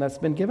revelation that's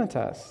been given to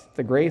us,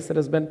 the grace that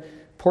has been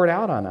poured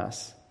out on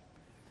us.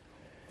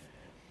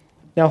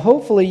 Now,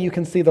 hopefully you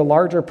can see the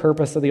larger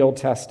purpose of the Old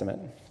Testament.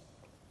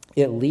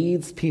 It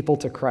leads people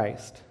to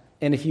Christ.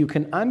 And if you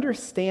can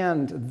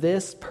understand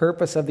this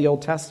purpose of the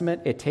Old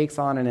Testament, it takes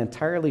on an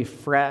entirely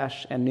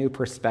fresh and new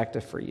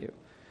perspective for you.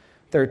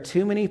 There are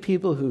too many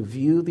people who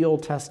view the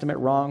Old Testament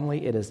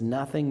wrongly. It is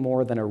nothing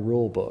more than a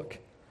rule book.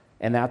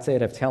 And that's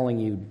it, of telling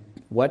you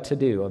what to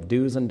do, of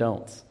do's and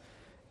don'ts.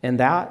 And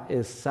that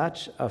is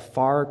such a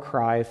far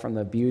cry from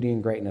the beauty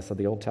and greatness of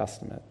the Old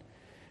Testament.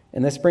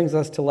 And this brings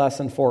us to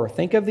lesson 4.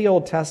 Think of the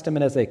Old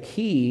Testament as a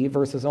key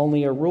versus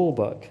only a rule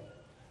book.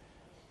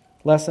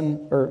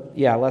 Lesson 3.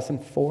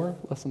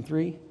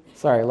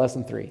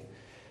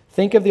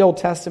 Think of the Old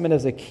Testament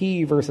as a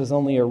key versus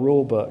only a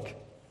rule book.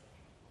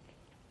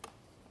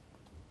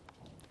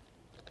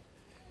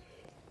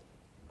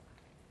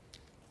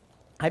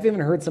 I've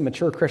even heard some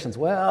mature Christians,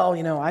 well,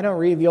 I don't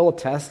read the Old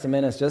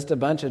Testament. It's just a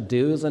bunch of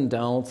do's and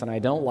don'ts, and I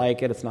don't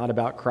like it. It's not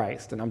about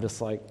Christ. And I'm just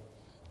like,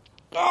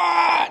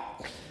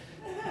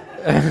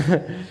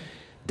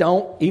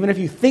 even if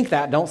you think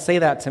that, don't say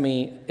that to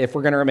me if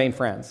we're going to remain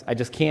friends. I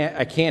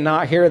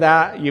cannot hear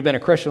that. You've been a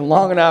Christian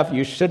long enough.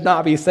 You should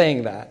not be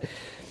saying that.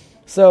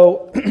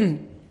 So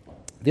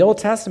the Old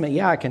Testament,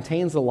 it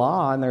contains the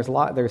law, and there's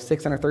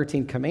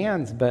 613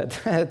 commands, but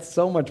it's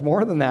so much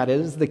more than that. It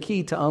is the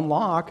key to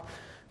unlock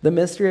the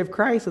mystery of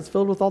Christ. It's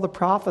filled with all the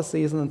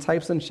prophecies and the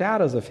types and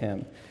shadows of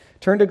him.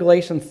 Turn to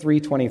Galatians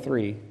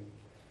 3:23.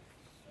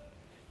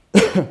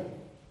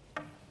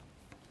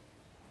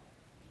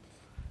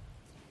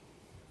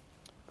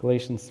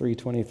 Galatians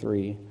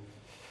 3:23.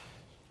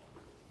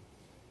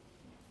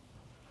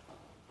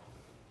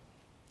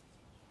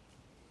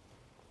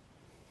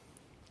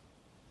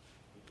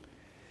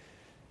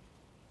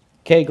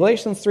 Okay,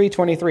 Galatians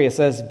 3:23, it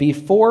says,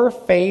 "Before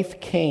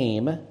faith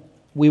came,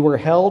 we were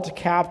held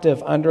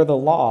captive under the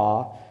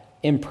law,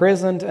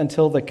 imprisoned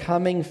until the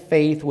coming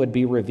faith would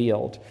be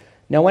revealed."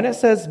 Now, when it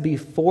says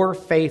before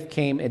faith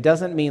came, it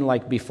doesn't mean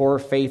like before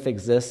faith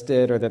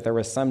existed or that there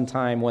was some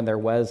time when there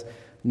was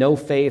no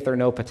faith or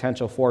no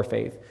potential for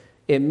faith.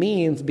 It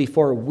means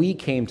before we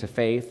came to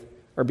faith,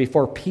 or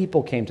before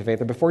people came to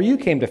faith, or before you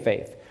came to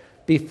faith.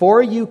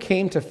 Before you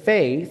came to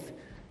faith,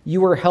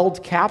 you were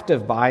held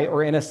captive by,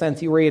 or in a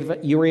sense, you were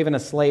even a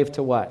slave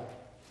to what?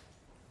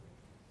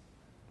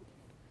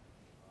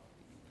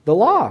 The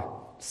law.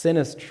 Sin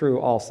is true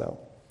also.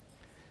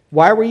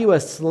 Why were you a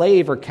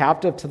slave or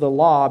captive to the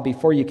law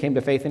before you came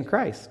to faith in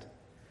Christ?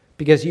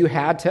 Because you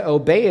had to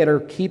obey it or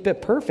keep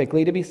it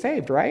perfectly to be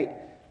saved, right?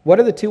 What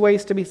are the two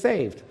ways to be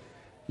saved?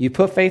 You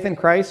put faith in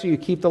Christ or you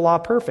keep the law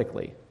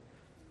perfectly.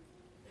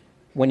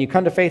 When you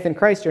come to faith in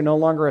Christ, you're no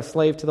longer a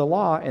slave to the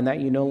law and that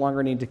you no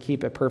longer need to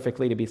keep it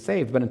perfectly to be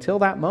saved. But until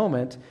that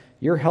moment,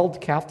 you're held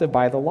captive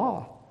by the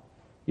law.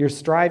 You're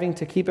striving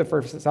to keep it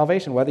for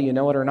salvation, whether you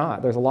know it or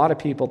not. There's a lot of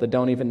people that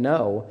don't even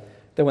know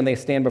that when they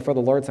stand before the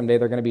Lord someday,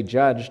 they're going to be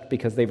judged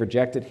because they've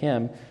rejected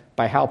Him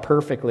by how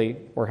perfectly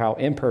or how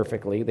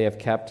imperfectly they have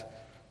kept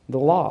the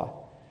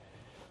law.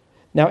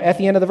 Now, at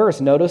the end of the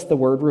verse, notice the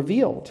word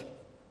revealed.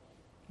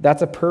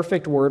 That's a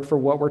perfect word for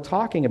what we're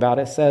talking about.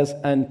 It says,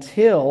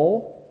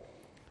 until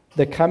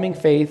the coming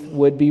faith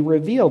would be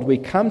revealed. We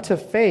come to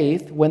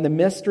faith when the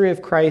mystery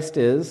of Christ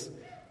is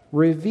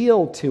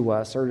revealed to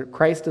us, or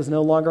Christ is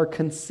no longer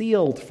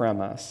concealed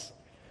from us.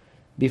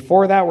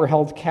 Before that, we're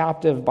held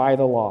captive by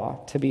the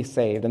law to be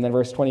saved. And then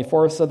verse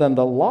 24, so then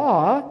the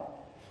law,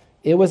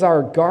 it was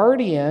our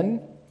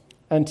guardian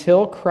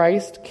until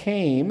Christ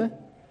came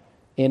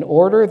in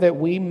order that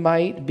we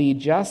might be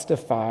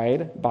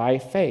justified by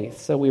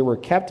faith. So we were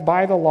kept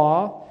by the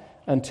law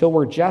until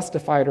we're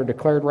justified or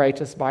declared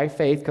righteous by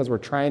faith, because we're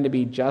trying to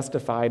be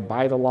justified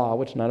by the law,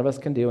 which none of us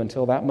can do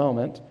until that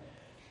moment.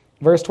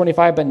 Verse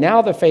 25, but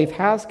now the faith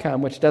has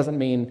come, which doesn't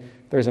mean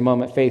there's a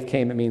moment faith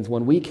came. It means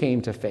when we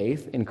came to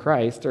faith in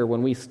Christ, or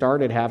when we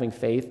started having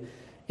faith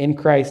in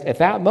Christ, at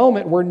that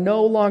moment, we're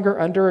no longer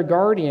under a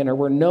guardian, or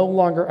we're no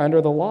longer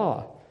under the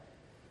law,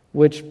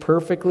 which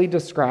perfectly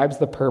describes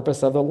the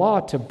purpose of the law,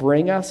 to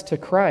bring us to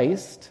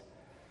Christ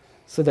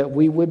so that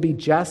we would be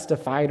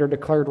justified or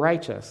declared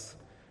righteous.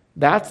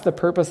 That's the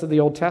purpose of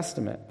the Old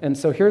Testament. And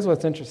so here's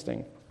what's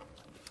interesting.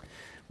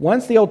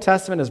 Once the Old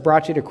Testament has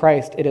brought you to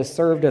Christ, it has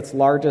served its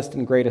largest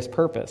and greatest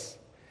purpose.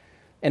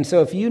 And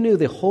so if you knew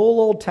the whole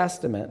Old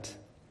Testament,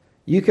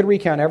 you could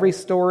recount every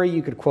story,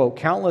 you could quote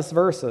countless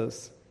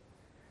verses,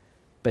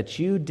 but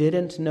you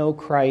didn't know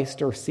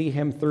Christ or see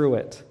Him through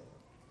it,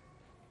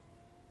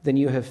 then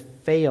you have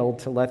failed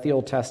to let the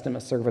Old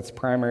Testament serve its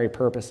primary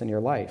purpose in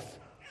your life.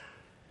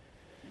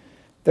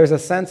 There's a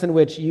sense in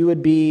which you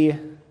would be,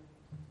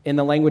 in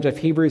the language of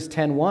Hebrews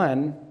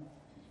 10:1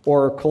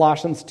 or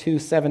Colossians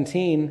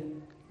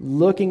 2:17,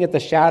 looking at the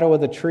shadow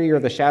of the tree or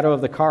the shadow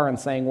of the car and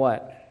saying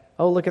what?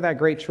 Oh, look at that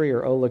great tree,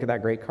 or oh, look at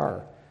that great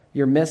car.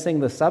 You're missing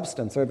the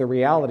substance or the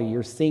reality.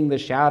 You're seeing the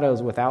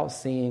shadows without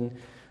seeing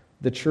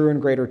the true and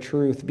greater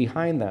truth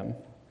behind them.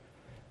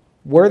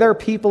 Were there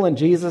people in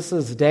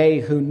Jesus'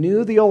 day who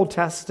knew the Old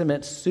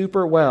Testament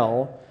super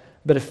well,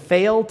 but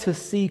failed to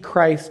see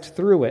Christ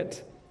through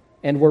it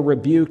and were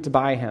rebuked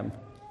by Him?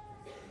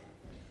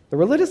 The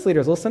religious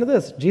leaders, listen to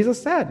this.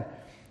 Jesus said,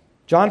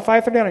 John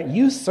 5:39,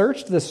 you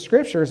searched the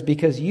Scriptures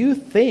because you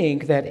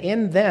think that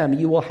in them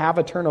you will have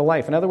eternal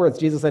life. In other words,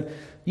 Jesus said,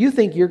 you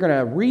think you're going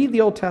to read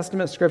the Old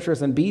Testament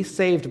Scriptures and be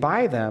saved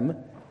by them.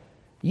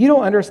 You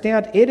don't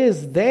understand. It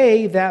is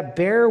they that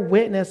bear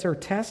witness or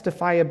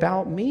testify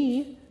about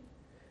me,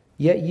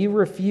 yet you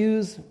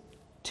refuse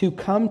to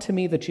come to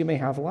me that you may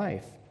have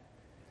life.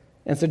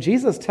 And so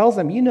Jesus tells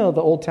them, you know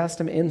the Old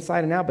Testament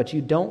inside and out, but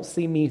you don't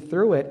see me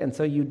through it, and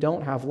so you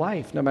don't have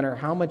life, no matter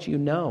how much you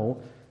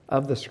know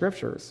of the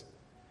Scriptures.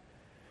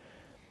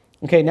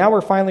 Okay, now we're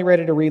finally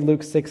ready to read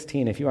Luke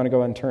 16, if you want to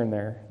go and turn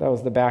there. That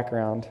was the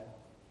background.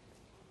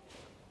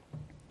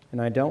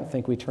 And I don't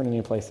think we turn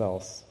anyplace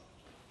else.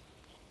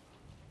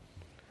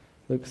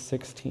 Luke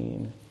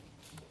 16.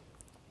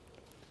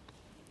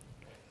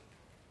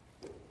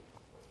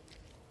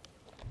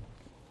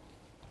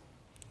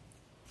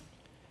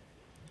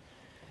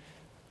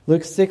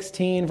 Luke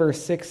 16,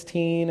 verse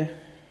 16.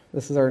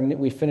 This is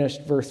we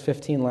finished verse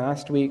 15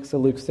 last week, so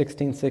Luke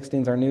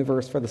 16:16 is our new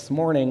verse for this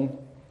morning.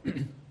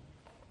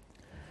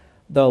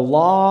 The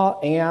law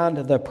and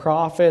the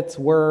prophets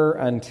were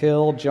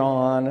until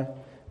John.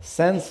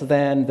 Since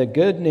then, the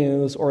good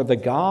news or the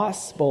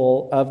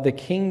gospel of the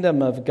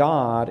kingdom of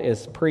God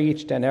is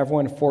preached and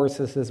everyone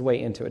forces his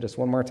way into it. Just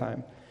one more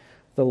time.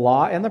 The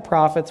law and the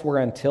prophets were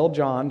until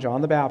John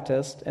the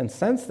Baptist. And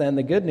since then,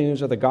 the good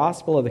news or the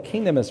gospel of the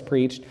kingdom is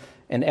preached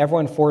and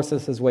everyone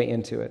forces his way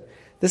into it.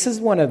 This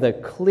is one of the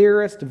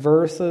clearest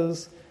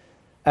verses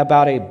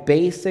about a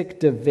basic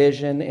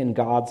division in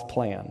God's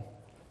plan.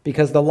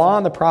 Because the law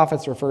and the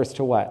prophets refers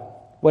to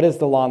what? What is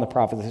the law and the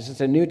prophets? It's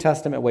just a New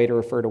Testament way to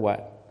refer to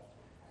what?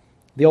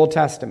 The Old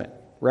Testament,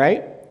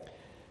 right?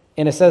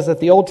 And it says that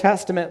the Old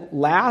Testament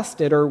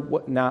lasted,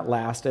 or not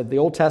lasted, the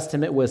Old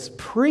Testament was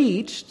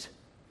preached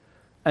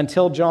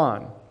until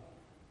John.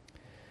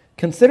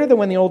 Consider that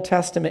when the Old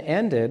Testament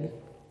ended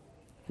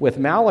with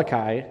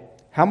Malachi,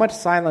 how much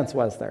silence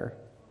was there?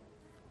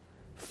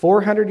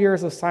 400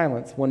 years of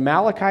silence. When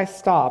Malachi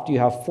stopped, you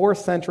have 4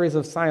 centuries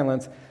of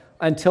silence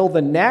until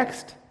the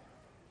next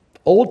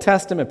Old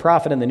Testament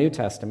prophet in the New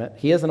Testament.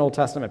 He is an Old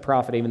Testament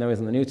prophet, even though he's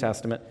in the New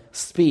Testament,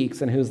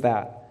 speaks. And who's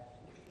that?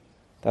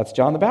 That's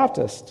John the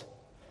Baptist.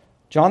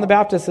 John the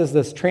Baptist is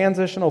this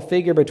transitional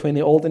figure between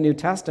the Old and New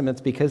Testaments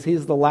because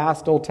he's the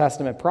last Old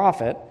Testament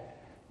prophet,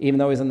 even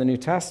though he's in the New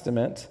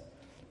Testament.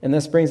 And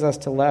this brings us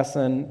to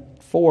lesson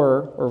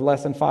 4 or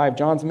lesson 5.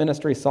 John's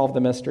ministry solved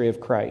the mystery of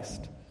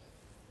Christ.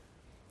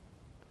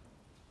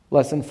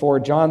 Lesson 4,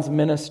 John's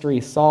ministry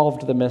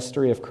solved the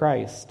mystery of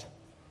Christ.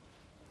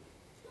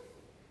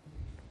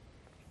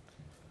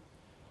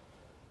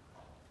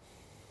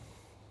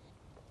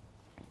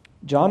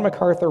 John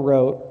MacArthur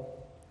wrote,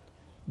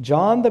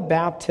 John the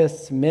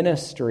Baptist's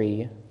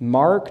ministry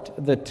marked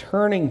the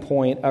turning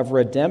point of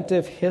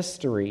redemptive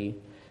history.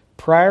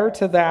 Prior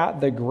to that,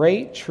 the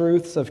great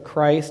truths of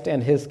Christ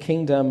and his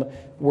kingdom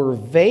were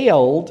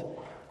veiled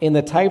in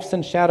the types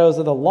and shadows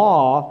of the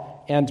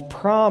law and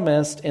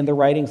promised in the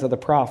writings of the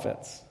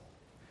prophets.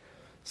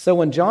 So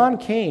when John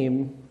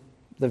came,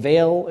 the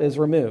veil is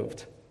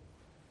removed.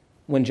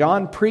 When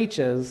John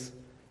preaches,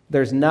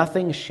 there's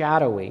nothing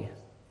shadowy.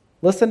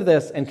 Listen to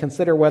this and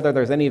consider whether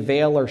there's any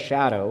veil or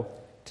shadow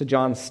to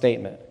John's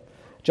statement.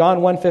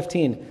 John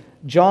 1:15,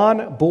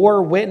 John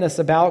bore witness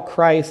about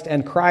Christ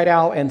and cried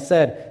out and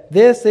said,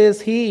 "This is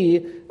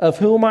he of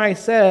whom I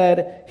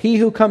said, he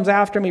who comes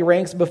after me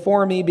ranks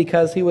before me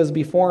because he was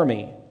before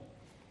me."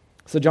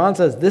 So John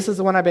says, this is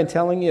the one I've been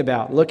telling you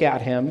about. Look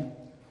at him.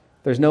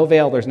 There's no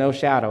veil, there's no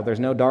shadow, there's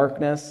no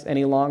darkness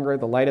any longer.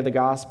 The light of the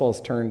gospel is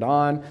turned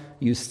on.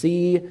 You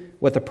see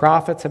what the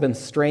prophets have been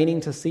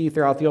straining to see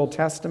throughout the Old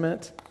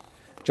Testament.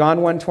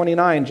 John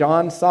 1:29,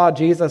 John saw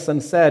Jesus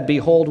and said,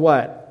 "Behold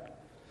what?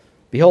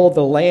 Behold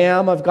the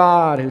Lamb of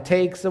God who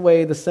takes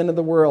away the sin of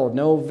the world."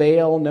 No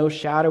veil, no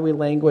shadowy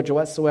language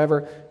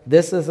whatsoever.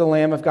 This is the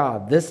Lamb of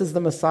God. This is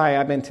the Messiah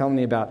I've been telling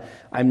you about.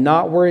 I'm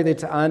not worthy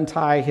to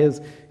untie his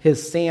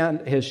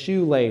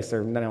shoelace,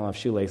 or I don't have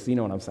shoelace, you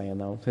know what I'm saying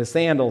though. His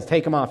sandals,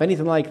 take them off,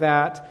 anything like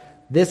that.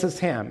 This is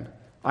him.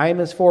 I am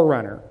his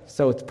forerunner.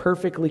 So it's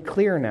perfectly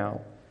clear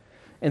now.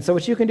 And so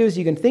what you can do is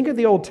you can think of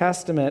the Old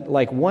Testament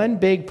like one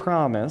big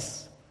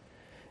promise.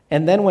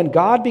 And then when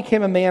God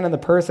became a man in the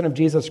person of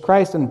Jesus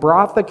Christ and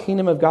brought the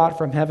kingdom of God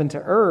from heaven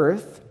to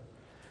earth,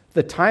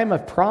 the time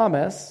of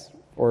promise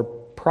or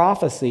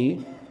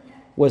prophecy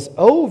was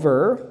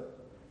over,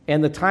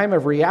 and the time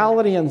of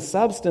reality and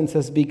substance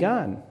has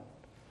begun.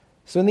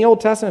 So in the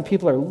Old Testament,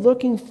 people are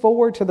looking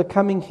forward to the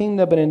coming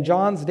kingdom, but in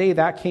John's day,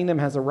 that kingdom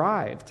has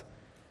arrived.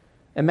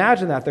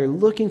 Imagine that. They're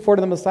looking forward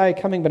to the Messiah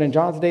coming, but in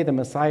John's day, the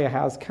Messiah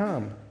has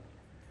come.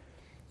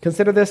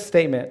 Consider this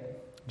statement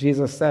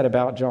Jesus said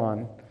about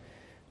John.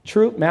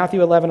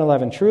 Matthew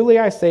 11:11, "Truly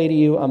I say to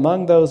you,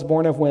 among those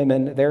born of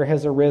women, there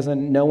has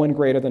arisen no one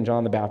greater than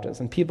John the Baptist."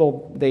 And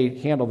people, they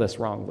handle this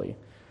wrongly.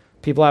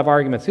 People have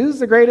arguments. Who's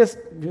the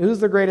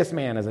greatest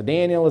man? Is it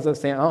Daniel? Is it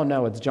Sam? Oh,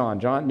 no, it's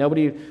John.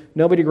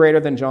 Nobody greater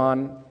than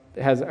John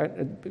has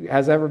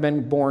ever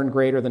been born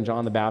greater than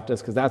John the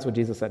Baptist, because that's what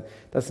Jesus said.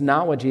 That's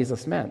not what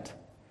Jesus meant.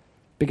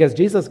 Because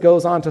Jesus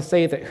goes on to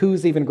say that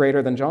who's even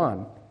greater than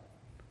John?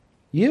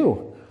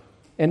 You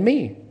and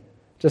me.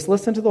 Just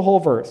listen to the whole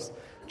verse.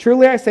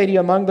 "Truly I say to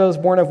you, among those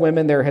born of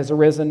women, there has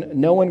arisen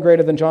no one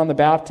greater than John the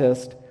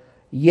Baptist,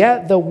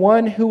 yet the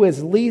one who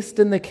is least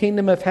in the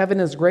kingdom of heaven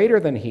is greater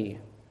than he."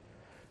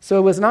 So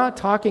it was not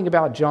talking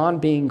about John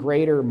being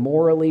greater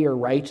morally or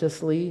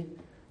righteously.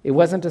 It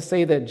wasn't to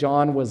say that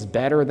John was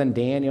better than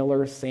Daniel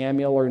or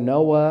Samuel or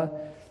Noah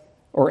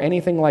or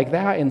anything like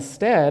that.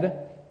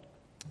 Instead,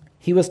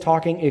 he was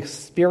talking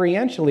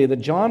experientially that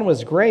John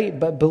was great,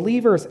 but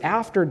believers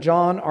after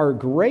John are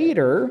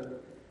greater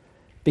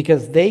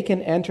because they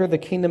can enter the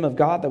kingdom of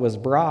God that was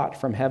brought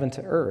from heaven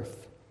to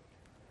earth.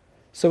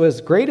 So as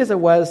great as it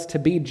was to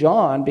be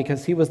John,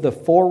 because he was the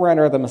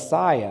forerunner of the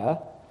Messiah,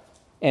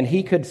 and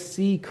he could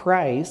see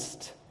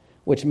Christ,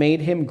 which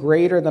made him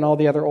greater than all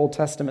the other Old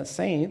Testament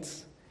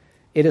saints,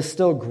 it is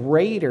still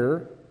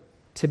greater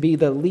to be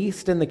the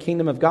least in the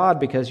kingdom of God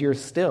because you're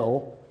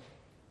still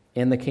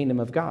in the kingdom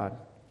of God.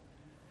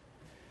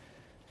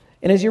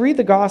 And as you read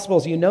the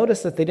Gospels, you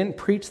notice that they didn't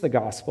preach the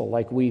gospel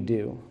like we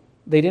do.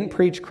 They didn't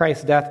preach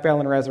Christ's death,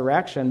 burial, and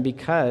resurrection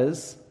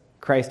because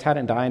Christ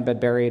hadn't died, been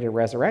buried, or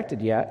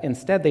resurrected yet.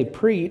 Instead, they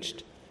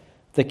preached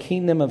the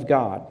kingdom of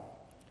God.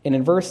 And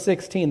in verse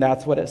 16,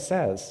 that's what it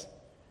says.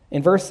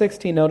 In verse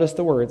 16, notice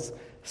the words,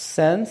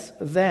 "Since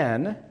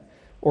then,"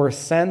 or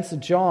since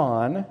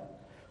John,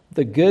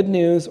 "the good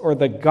news," or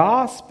the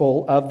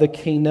gospel of the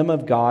kingdom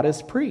of God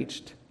is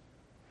preached.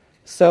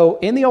 So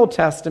in the Old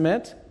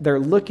Testament, they're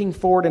looking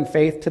forward in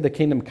faith to the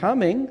kingdom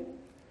coming.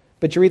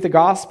 But you read the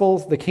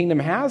Gospels, the kingdom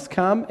has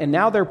come, and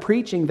now they're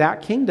preaching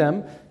that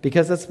kingdom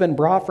because it's been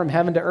brought from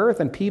heaven to earth,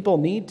 and people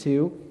need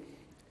to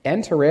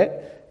enter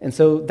it. And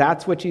so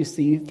that's what you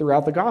see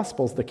throughout the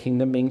Gospels, the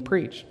kingdom being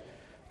preached.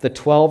 The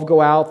 12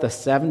 go out, the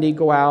 70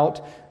 go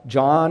out,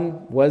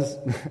 John was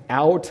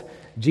out,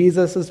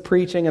 Jesus is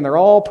preaching, and they're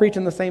all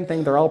preaching the same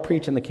thing. They're all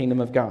preaching the kingdom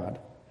of God.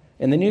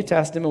 In the New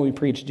Testament, we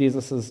preach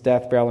Jesus'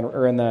 death, burial,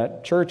 or in the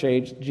church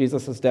age,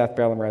 Jesus' death,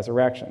 burial, and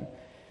resurrection.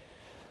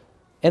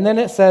 And then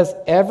it says,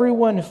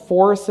 everyone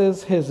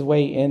forces his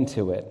way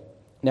into it.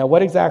 Now,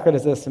 what exactly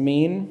does this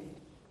mean?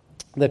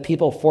 that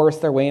people force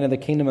their way into the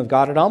kingdom of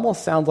God, it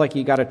almost sounds like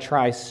you got to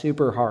try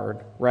super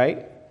hard,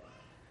 right?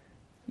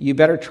 You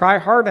better try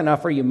hard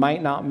enough or you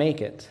might not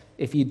make it.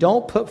 If you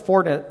don't put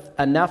forth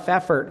enough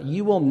effort,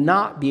 you will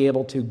not be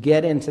able to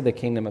get into the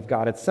kingdom of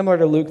God. It's similar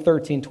to Luke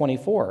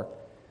 13:24.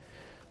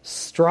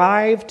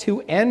 Strive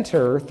to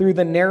enter through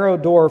the narrow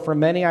door, for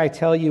many, I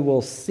tell you,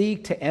 will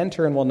seek to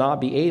enter and will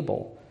not be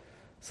able.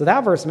 So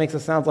that verse makes it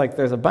sound like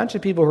there's a bunch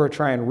of people who are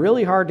trying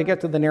really hard to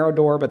get to the narrow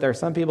door, but there are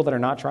some people that are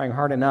not trying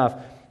hard enough,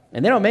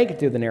 and they don't make it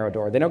through the narrow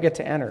door. They don't get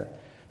to enter.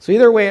 So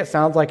either way, it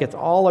sounds like it's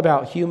all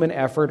about human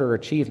effort or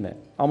achievement.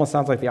 Almost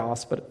sounds like the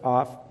opposite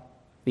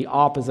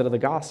of the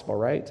gospel,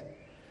 right?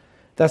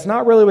 That's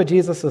not really what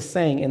Jesus is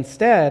saying.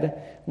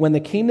 Instead, when the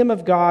kingdom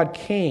of God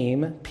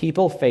came,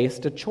 people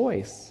faced a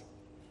choice.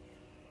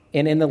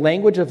 And in the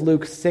language of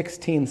Luke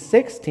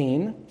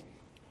 16:16,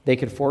 they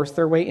could force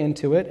their way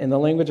into it. In the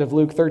language of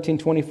Luke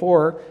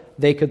 13:24,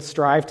 they could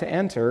strive to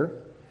enter.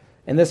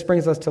 And this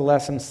brings us to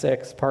lesson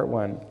 6, part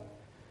 1.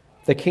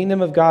 The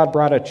kingdom of God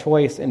brought a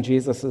choice in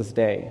Jesus'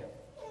 day.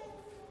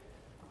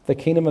 The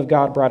kingdom of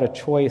God brought a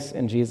choice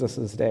in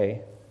Jesus'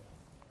 day.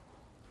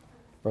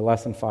 Or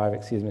lesson 5,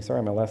 excuse me.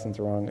 Sorry, my lesson's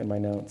wrong in my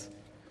notes.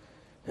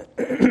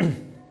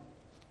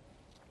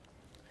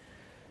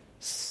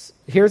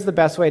 Here's the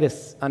best way to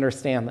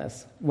understand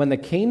this. When the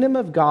kingdom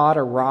of God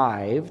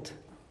arrived,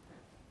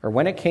 or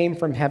when it came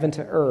from heaven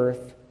to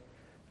earth,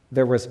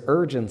 there was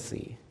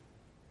urgency.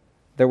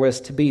 There was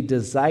to be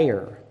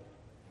desire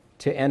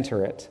to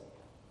enter it.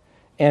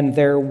 And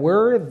there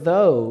were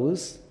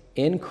those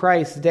in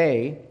Christ's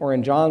day, or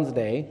in John's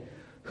day,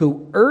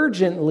 who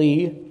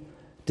urgently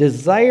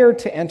desired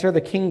to enter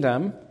the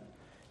kingdom.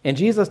 And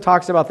Jesus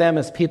talks about them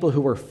as people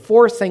who were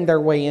forcing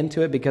their way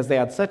into it because they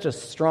had such a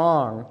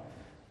strong,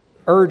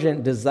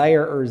 urgent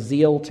desire or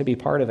zeal to be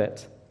part of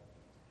it.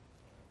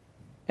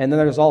 And then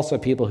there's also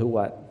people who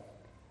what?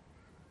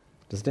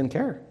 Just didn't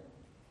care.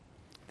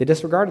 They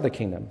disregarded the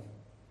kingdom.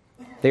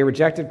 They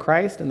rejected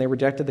Christ and they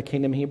rejected the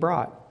kingdom he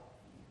brought.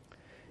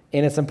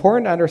 And it's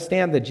important to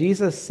understand that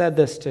Jesus said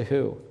this to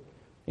who?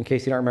 In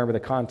case you don't remember the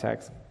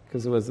context,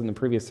 because it was in the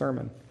previous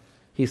sermon.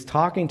 He's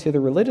talking to the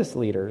religious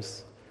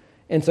leaders.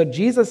 And so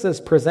Jesus is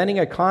presenting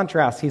a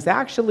contrast. He's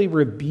actually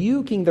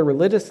rebuking the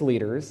religious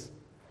leaders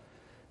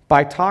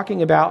by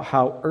talking about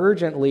how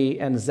urgently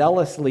and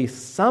zealously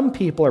some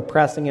people are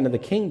pressing into the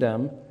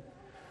kingdom,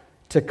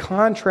 to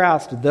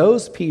contrast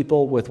those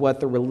people with what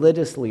the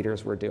religious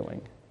leaders were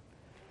doing.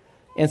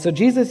 And so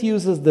Jesus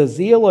uses the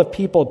zeal of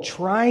people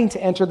trying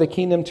to enter the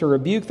kingdom to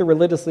rebuke the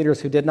religious leaders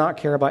who did not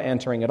care about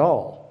entering at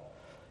all.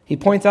 He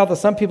points out that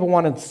some people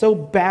wanted so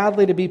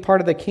badly to be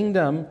part of the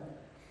kingdom,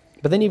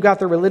 but then you've got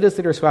the religious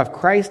leaders who have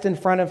Christ in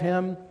front of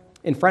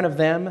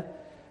them,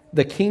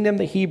 the kingdom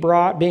that he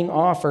brought being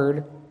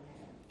offered,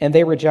 and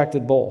they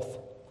rejected both.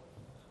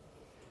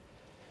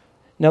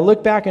 Now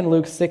look back in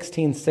Luke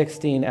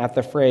 16:16 at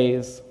the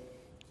phrase,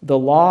 the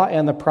law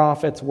and the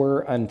prophets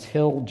were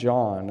until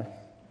John.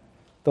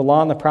 The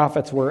law and the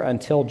prophets were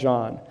until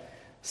John.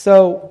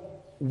 So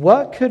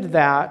what could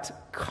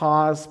that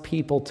cause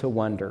people to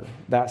wonder,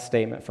 that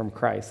statement from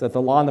Christ, that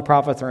the law and the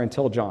prophets are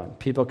until John?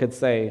 People could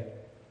say,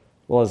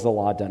 well, is the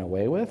law done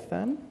away with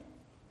then?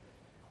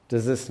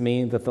 Does this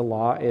mean that the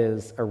law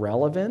is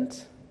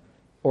irrelevant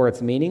or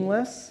it's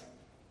meaningless?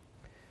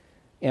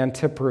 And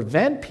to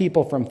prevent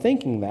people from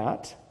thinking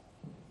that,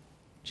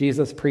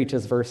 Jesus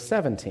preaches verse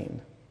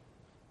 17.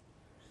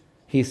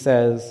 He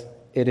says,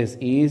 it is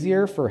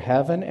easier for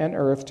heaven and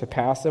earth to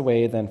pass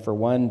away than for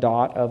one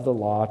dot of the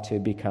law to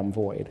become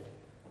void.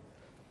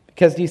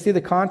 Because do you see the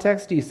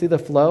context? Do you see the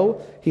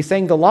flow? He's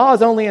saying the law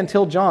is only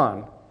until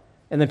John.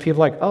 And then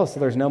people are like, oh, so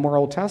there's no more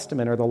Old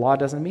Testament, or the law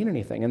doesn't mean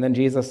anything. And then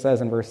Jesus says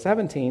in verse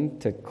 17,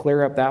 to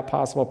clear up that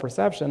possible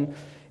perception,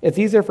 it's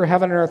easier for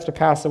heaven and earth to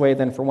pass away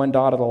than for one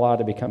dot of the law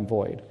to become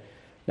void.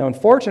 Now,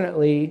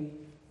 unfortunately,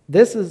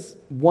 this is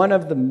one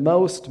of the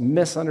most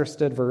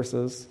misunderstood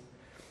verses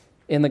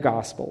in the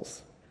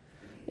Gospels.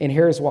 And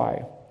here's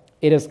why.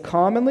 It is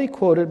commonly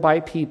quoted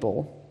by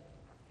people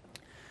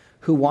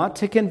who want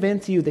to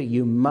convince you that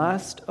you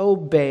must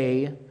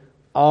obey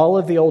all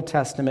of the Old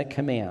Testament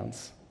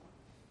commands.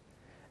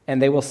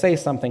 And they will say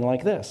something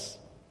like this.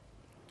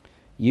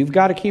 You've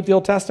got to keep the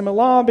Old Testament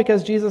law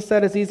because Jesus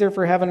said it's easier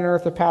for heaven and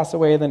earth to pass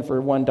away than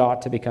for one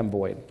dot to become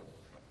void.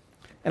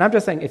 And I'm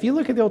just saying, if you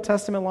look at the Old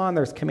Testament law and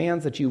there's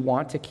commands that you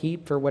want to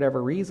keep for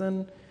whatever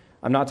reason,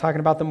 I'm not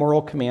talking about the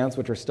moral commands,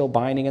 which are still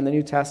binding in the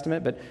New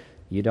Testament, but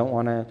you don't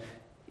want to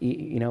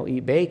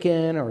eat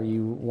bacon, or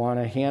you want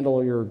to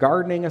handle your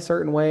gardening a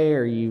certain way,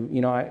 or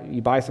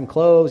you buy some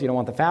clothes, you don't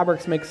want the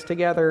fabrics mixed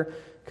together,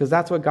 because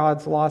that's what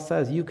God's law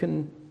says. You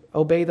can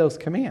obey those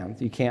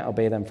commands. You can't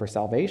obey them for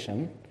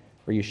salvation,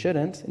 or you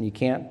shouldn't, and you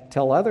can't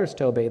tell others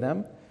to obey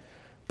them.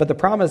 But the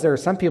problem is there are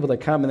some people that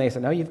come and they say,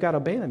 no, you've got to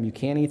obey them. You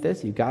can't eat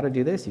this. You've got to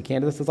do this. You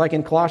can't do this. It's like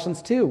in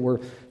Colossians 2, where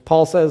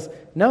Paul says,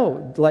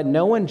 no, let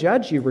no one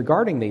judge you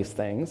regarding these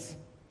things.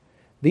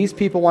 These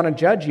people want to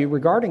judge you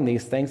regarding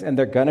these things, and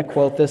they're going to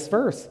quote this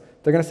verse.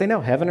 They're going to say,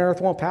 no, heaven and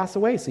earth won't pass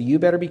away, so you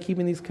better be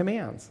keeping these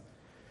commands.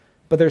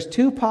 But there's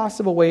two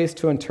possible ways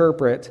to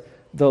interpret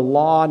the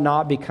law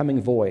not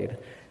becoming void.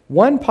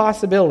 One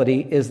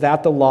possibility is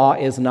that the law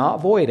is not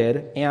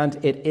voided and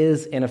it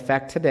is in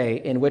effect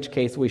today, in which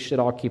case we should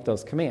all keep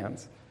those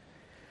commands.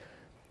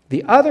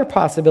 The other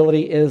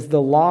possibility is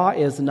the law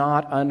is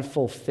not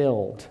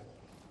unfulfilled.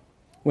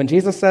 When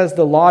Jesus says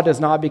the law does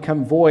not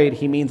become void,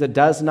 he means it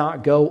does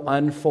not go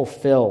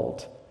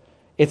unfulfilled.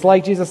 It's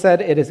like Jesus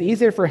said, it is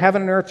easier for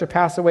heaven and earth to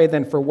pass away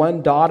than for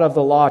one dot of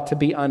the law to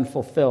be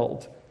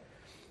unfulfilled.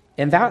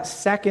 And that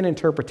second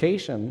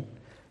interpretation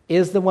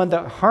is the one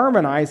that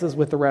harmonizes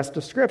with the rest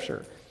of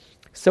Scripture.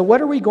 So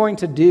what are we going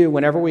to do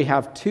whenever we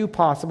have two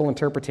possible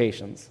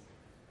interpretations?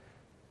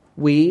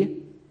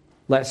 We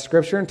let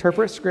Scripture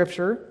interpret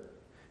Scripture,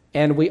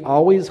 and we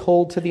always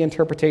hold to the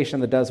interpretation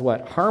that does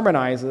what?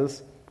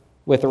 Harmonizes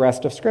with the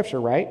rest of Scripture,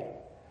 right?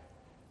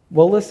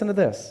 Well, listen to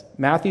this.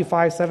 Matthew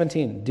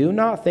 5:17. Do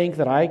not think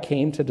that I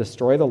came to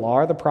destroy the law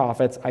or the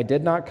prophets. I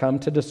did not come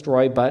to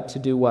destroy, but to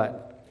do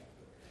what?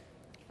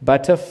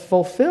 But to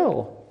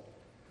fulfill.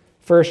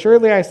 For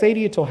assuredly I say to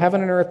you, till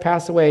heaven and earth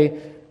pass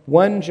away,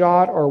 one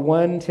jot or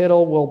one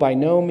tittle will by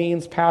no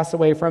means pass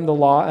away from the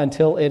law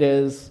until it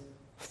is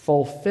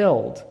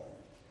fulfilled.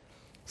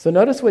 So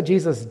notice what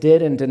Jesus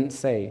did and didn't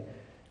say.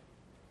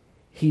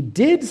 He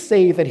did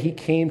say that he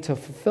came to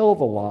fulfill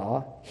the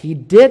law. He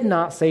did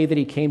not say that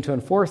he came to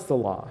enforce the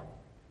law.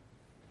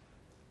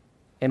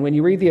 And when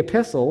you read the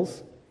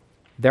epistles,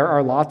 there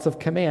are lots of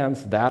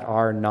commands that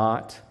are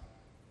not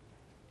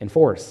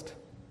enforced.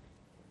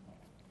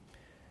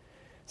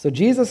 So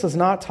Jesus is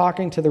not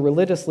talking to the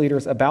religious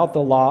leaders about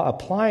the law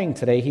applying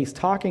today. He's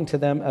talking to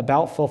them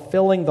about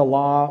fulfilling the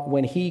law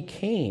when he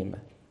came.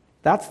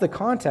 That's the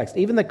context.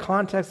 Even the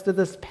context of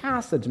this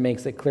passage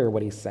makes it clear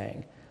what he's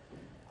saying.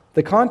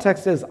 The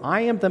context is,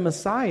 I am the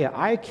Messiah.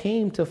 I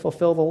came to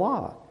fulfill the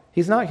law.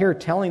 He's not here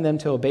telling them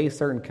to obey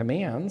certain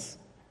commands.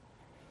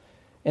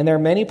 And there are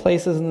many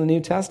places in the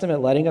New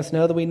Testament letting us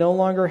know that we no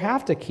longer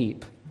have to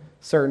keep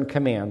certain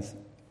commands.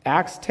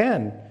 Acts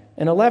 10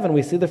 and 11,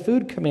 we see the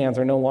food commands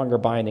are no longer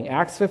binding.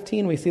 Acts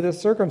 15, we see the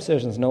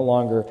circumcision is no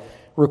longer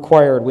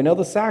required. We know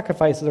the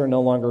sacrifices are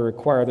no longer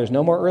required. There's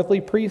no more earthly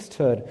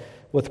priesthood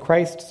with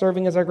Christ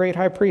serving as our great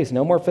high priest.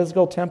 No more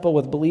physical temple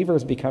with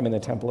believers becoming the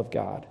temple of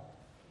God.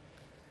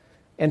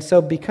 And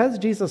so because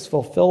Jesus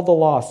fulfilled the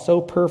law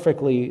so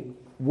perfectly,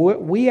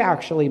 we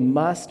actually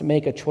must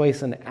make a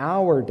choice in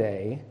our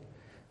day,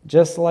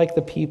 just like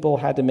the people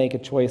had to make a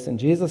choice in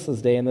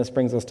Jesus' day. And this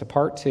brings us to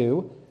part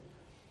 2.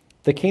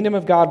 The kingdom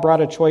of God brought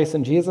a choice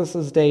in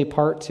Jesus' day,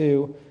 part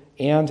 2,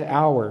 and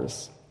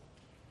ours.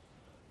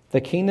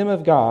 The kingdom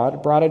of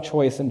God brought a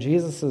choice in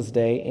Jesus'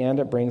 day, and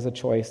it brings a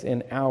choice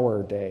in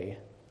our day.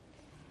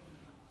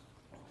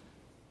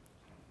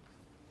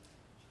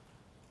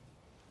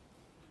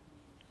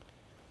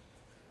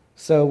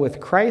 So with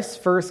Christ's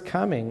first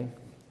coming,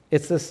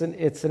 it's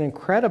an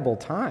incredible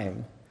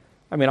time.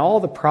 I mean, all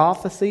the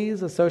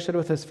prophecies associated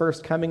with his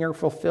first coming are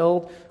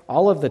fulfilled.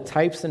 All of the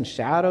types and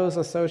shadows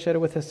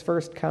associated with his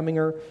first coming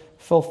are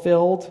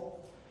fulfilled.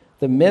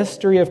 The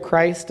mystery of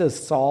Christ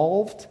is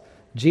solved.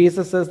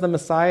 Jesus is the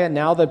Messiah.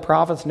 Now the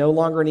prophets no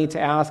longer need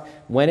to ask,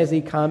 when is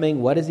he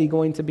coming? What is he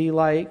going to be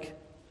like?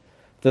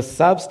 The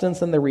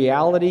substance and the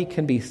reality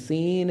can be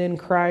seen in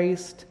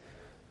Christ.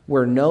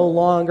 We're no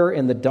longer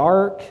in the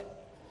dark.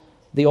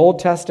 The Old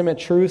Testament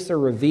truths are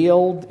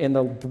revealed in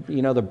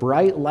the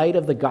bright light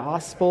of the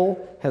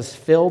gospel has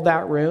filled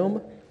that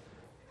room.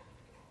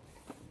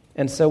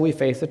 And so we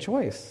face a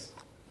choice,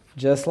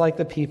 just like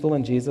the people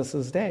in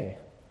Jesus' day.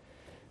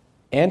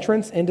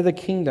 Entrance into the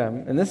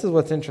kingdom, and this is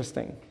what's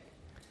interesting.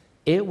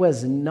 It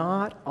was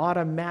not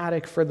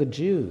automatic for the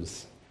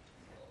Jews.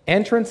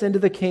 Entrance into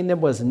the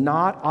kingdom was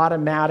not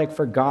automatic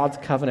for God's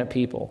covenant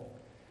people.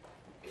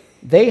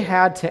 They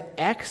had to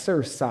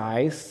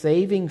exercise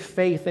saving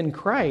faith in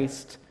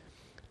Christ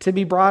to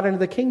be brought into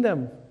the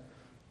kingdom.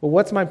 Well,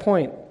 what's my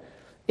point?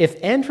 If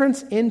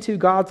entrance into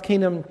God's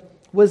kingdom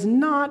was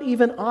not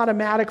even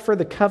automatic for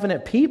the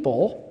covenant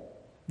people,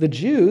 the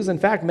Jews, in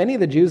fact, many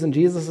of the Jews in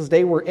Jesus'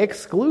 day were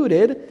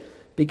excluded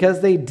because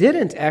they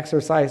didn't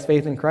exercise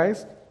faith in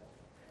Christ,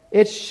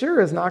 it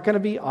sure is not going to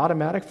be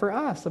automatic for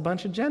us, a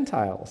bunch of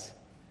Gentiles.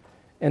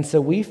 And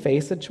so we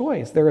face a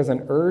choice. There is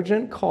an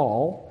urgent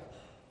call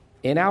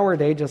in our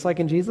day, just like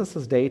in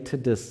Jesus' day, to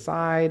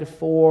decide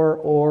for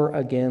or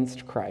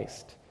against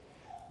Christ.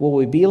 Will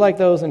we be like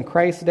those in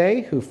Christ's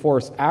day who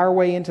force our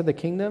way into the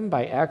kingdom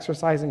by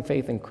exercising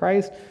faith in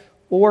Christ,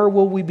 or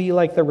will we be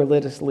like the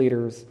religious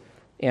leaders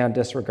and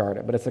disregard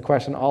it? But it's a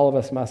question all of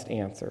us must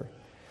answer.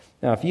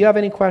 Now, if you have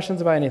any questions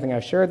about anything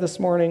I've shared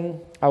this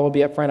morning, I will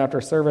be up front after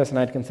service, and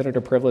I'd consider it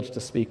a privilege to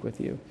speak with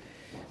you.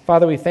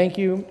 Father, we thank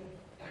you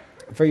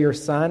for your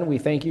Son. We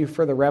thank you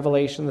for the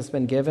revelation that's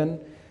been given,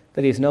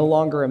 that he's no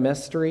longer a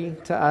mystery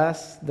to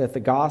us, that the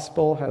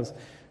gospel has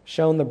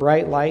shown the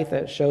bright light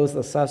that shows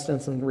the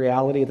substance and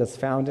reality that's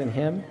found in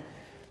him.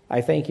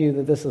 I thank you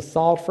that this is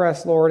solved for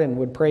us, Lord, and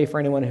would pray for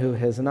anyone who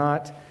has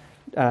not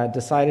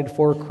decided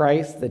for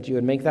Christ, that you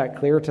would make that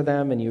clear to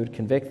them and you would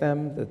convict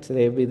them, that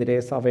today would be the day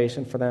of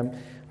salvation for them.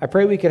 I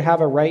pray we could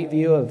have a right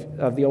view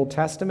of the Old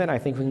Testament. I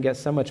think we can get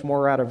so much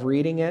more out of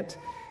reading it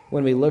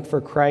when we look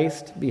for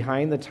Christ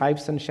behind the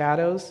types and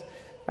shadows.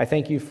 I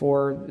thank you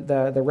for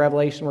the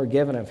revelation we're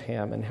given of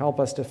him, and help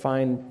us to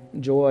find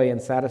joy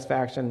and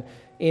satisfaction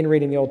in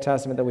reading the Old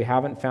Testament that we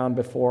haven't found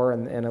before,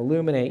 and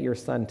illuminate your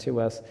Son to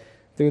us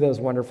through those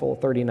wonderful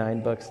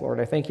 39 books, Lord.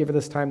 I thank you for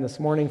this time this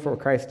morning, for what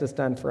Christ has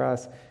done for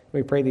us.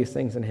 We pray these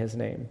things in his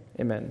name.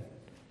 Amen.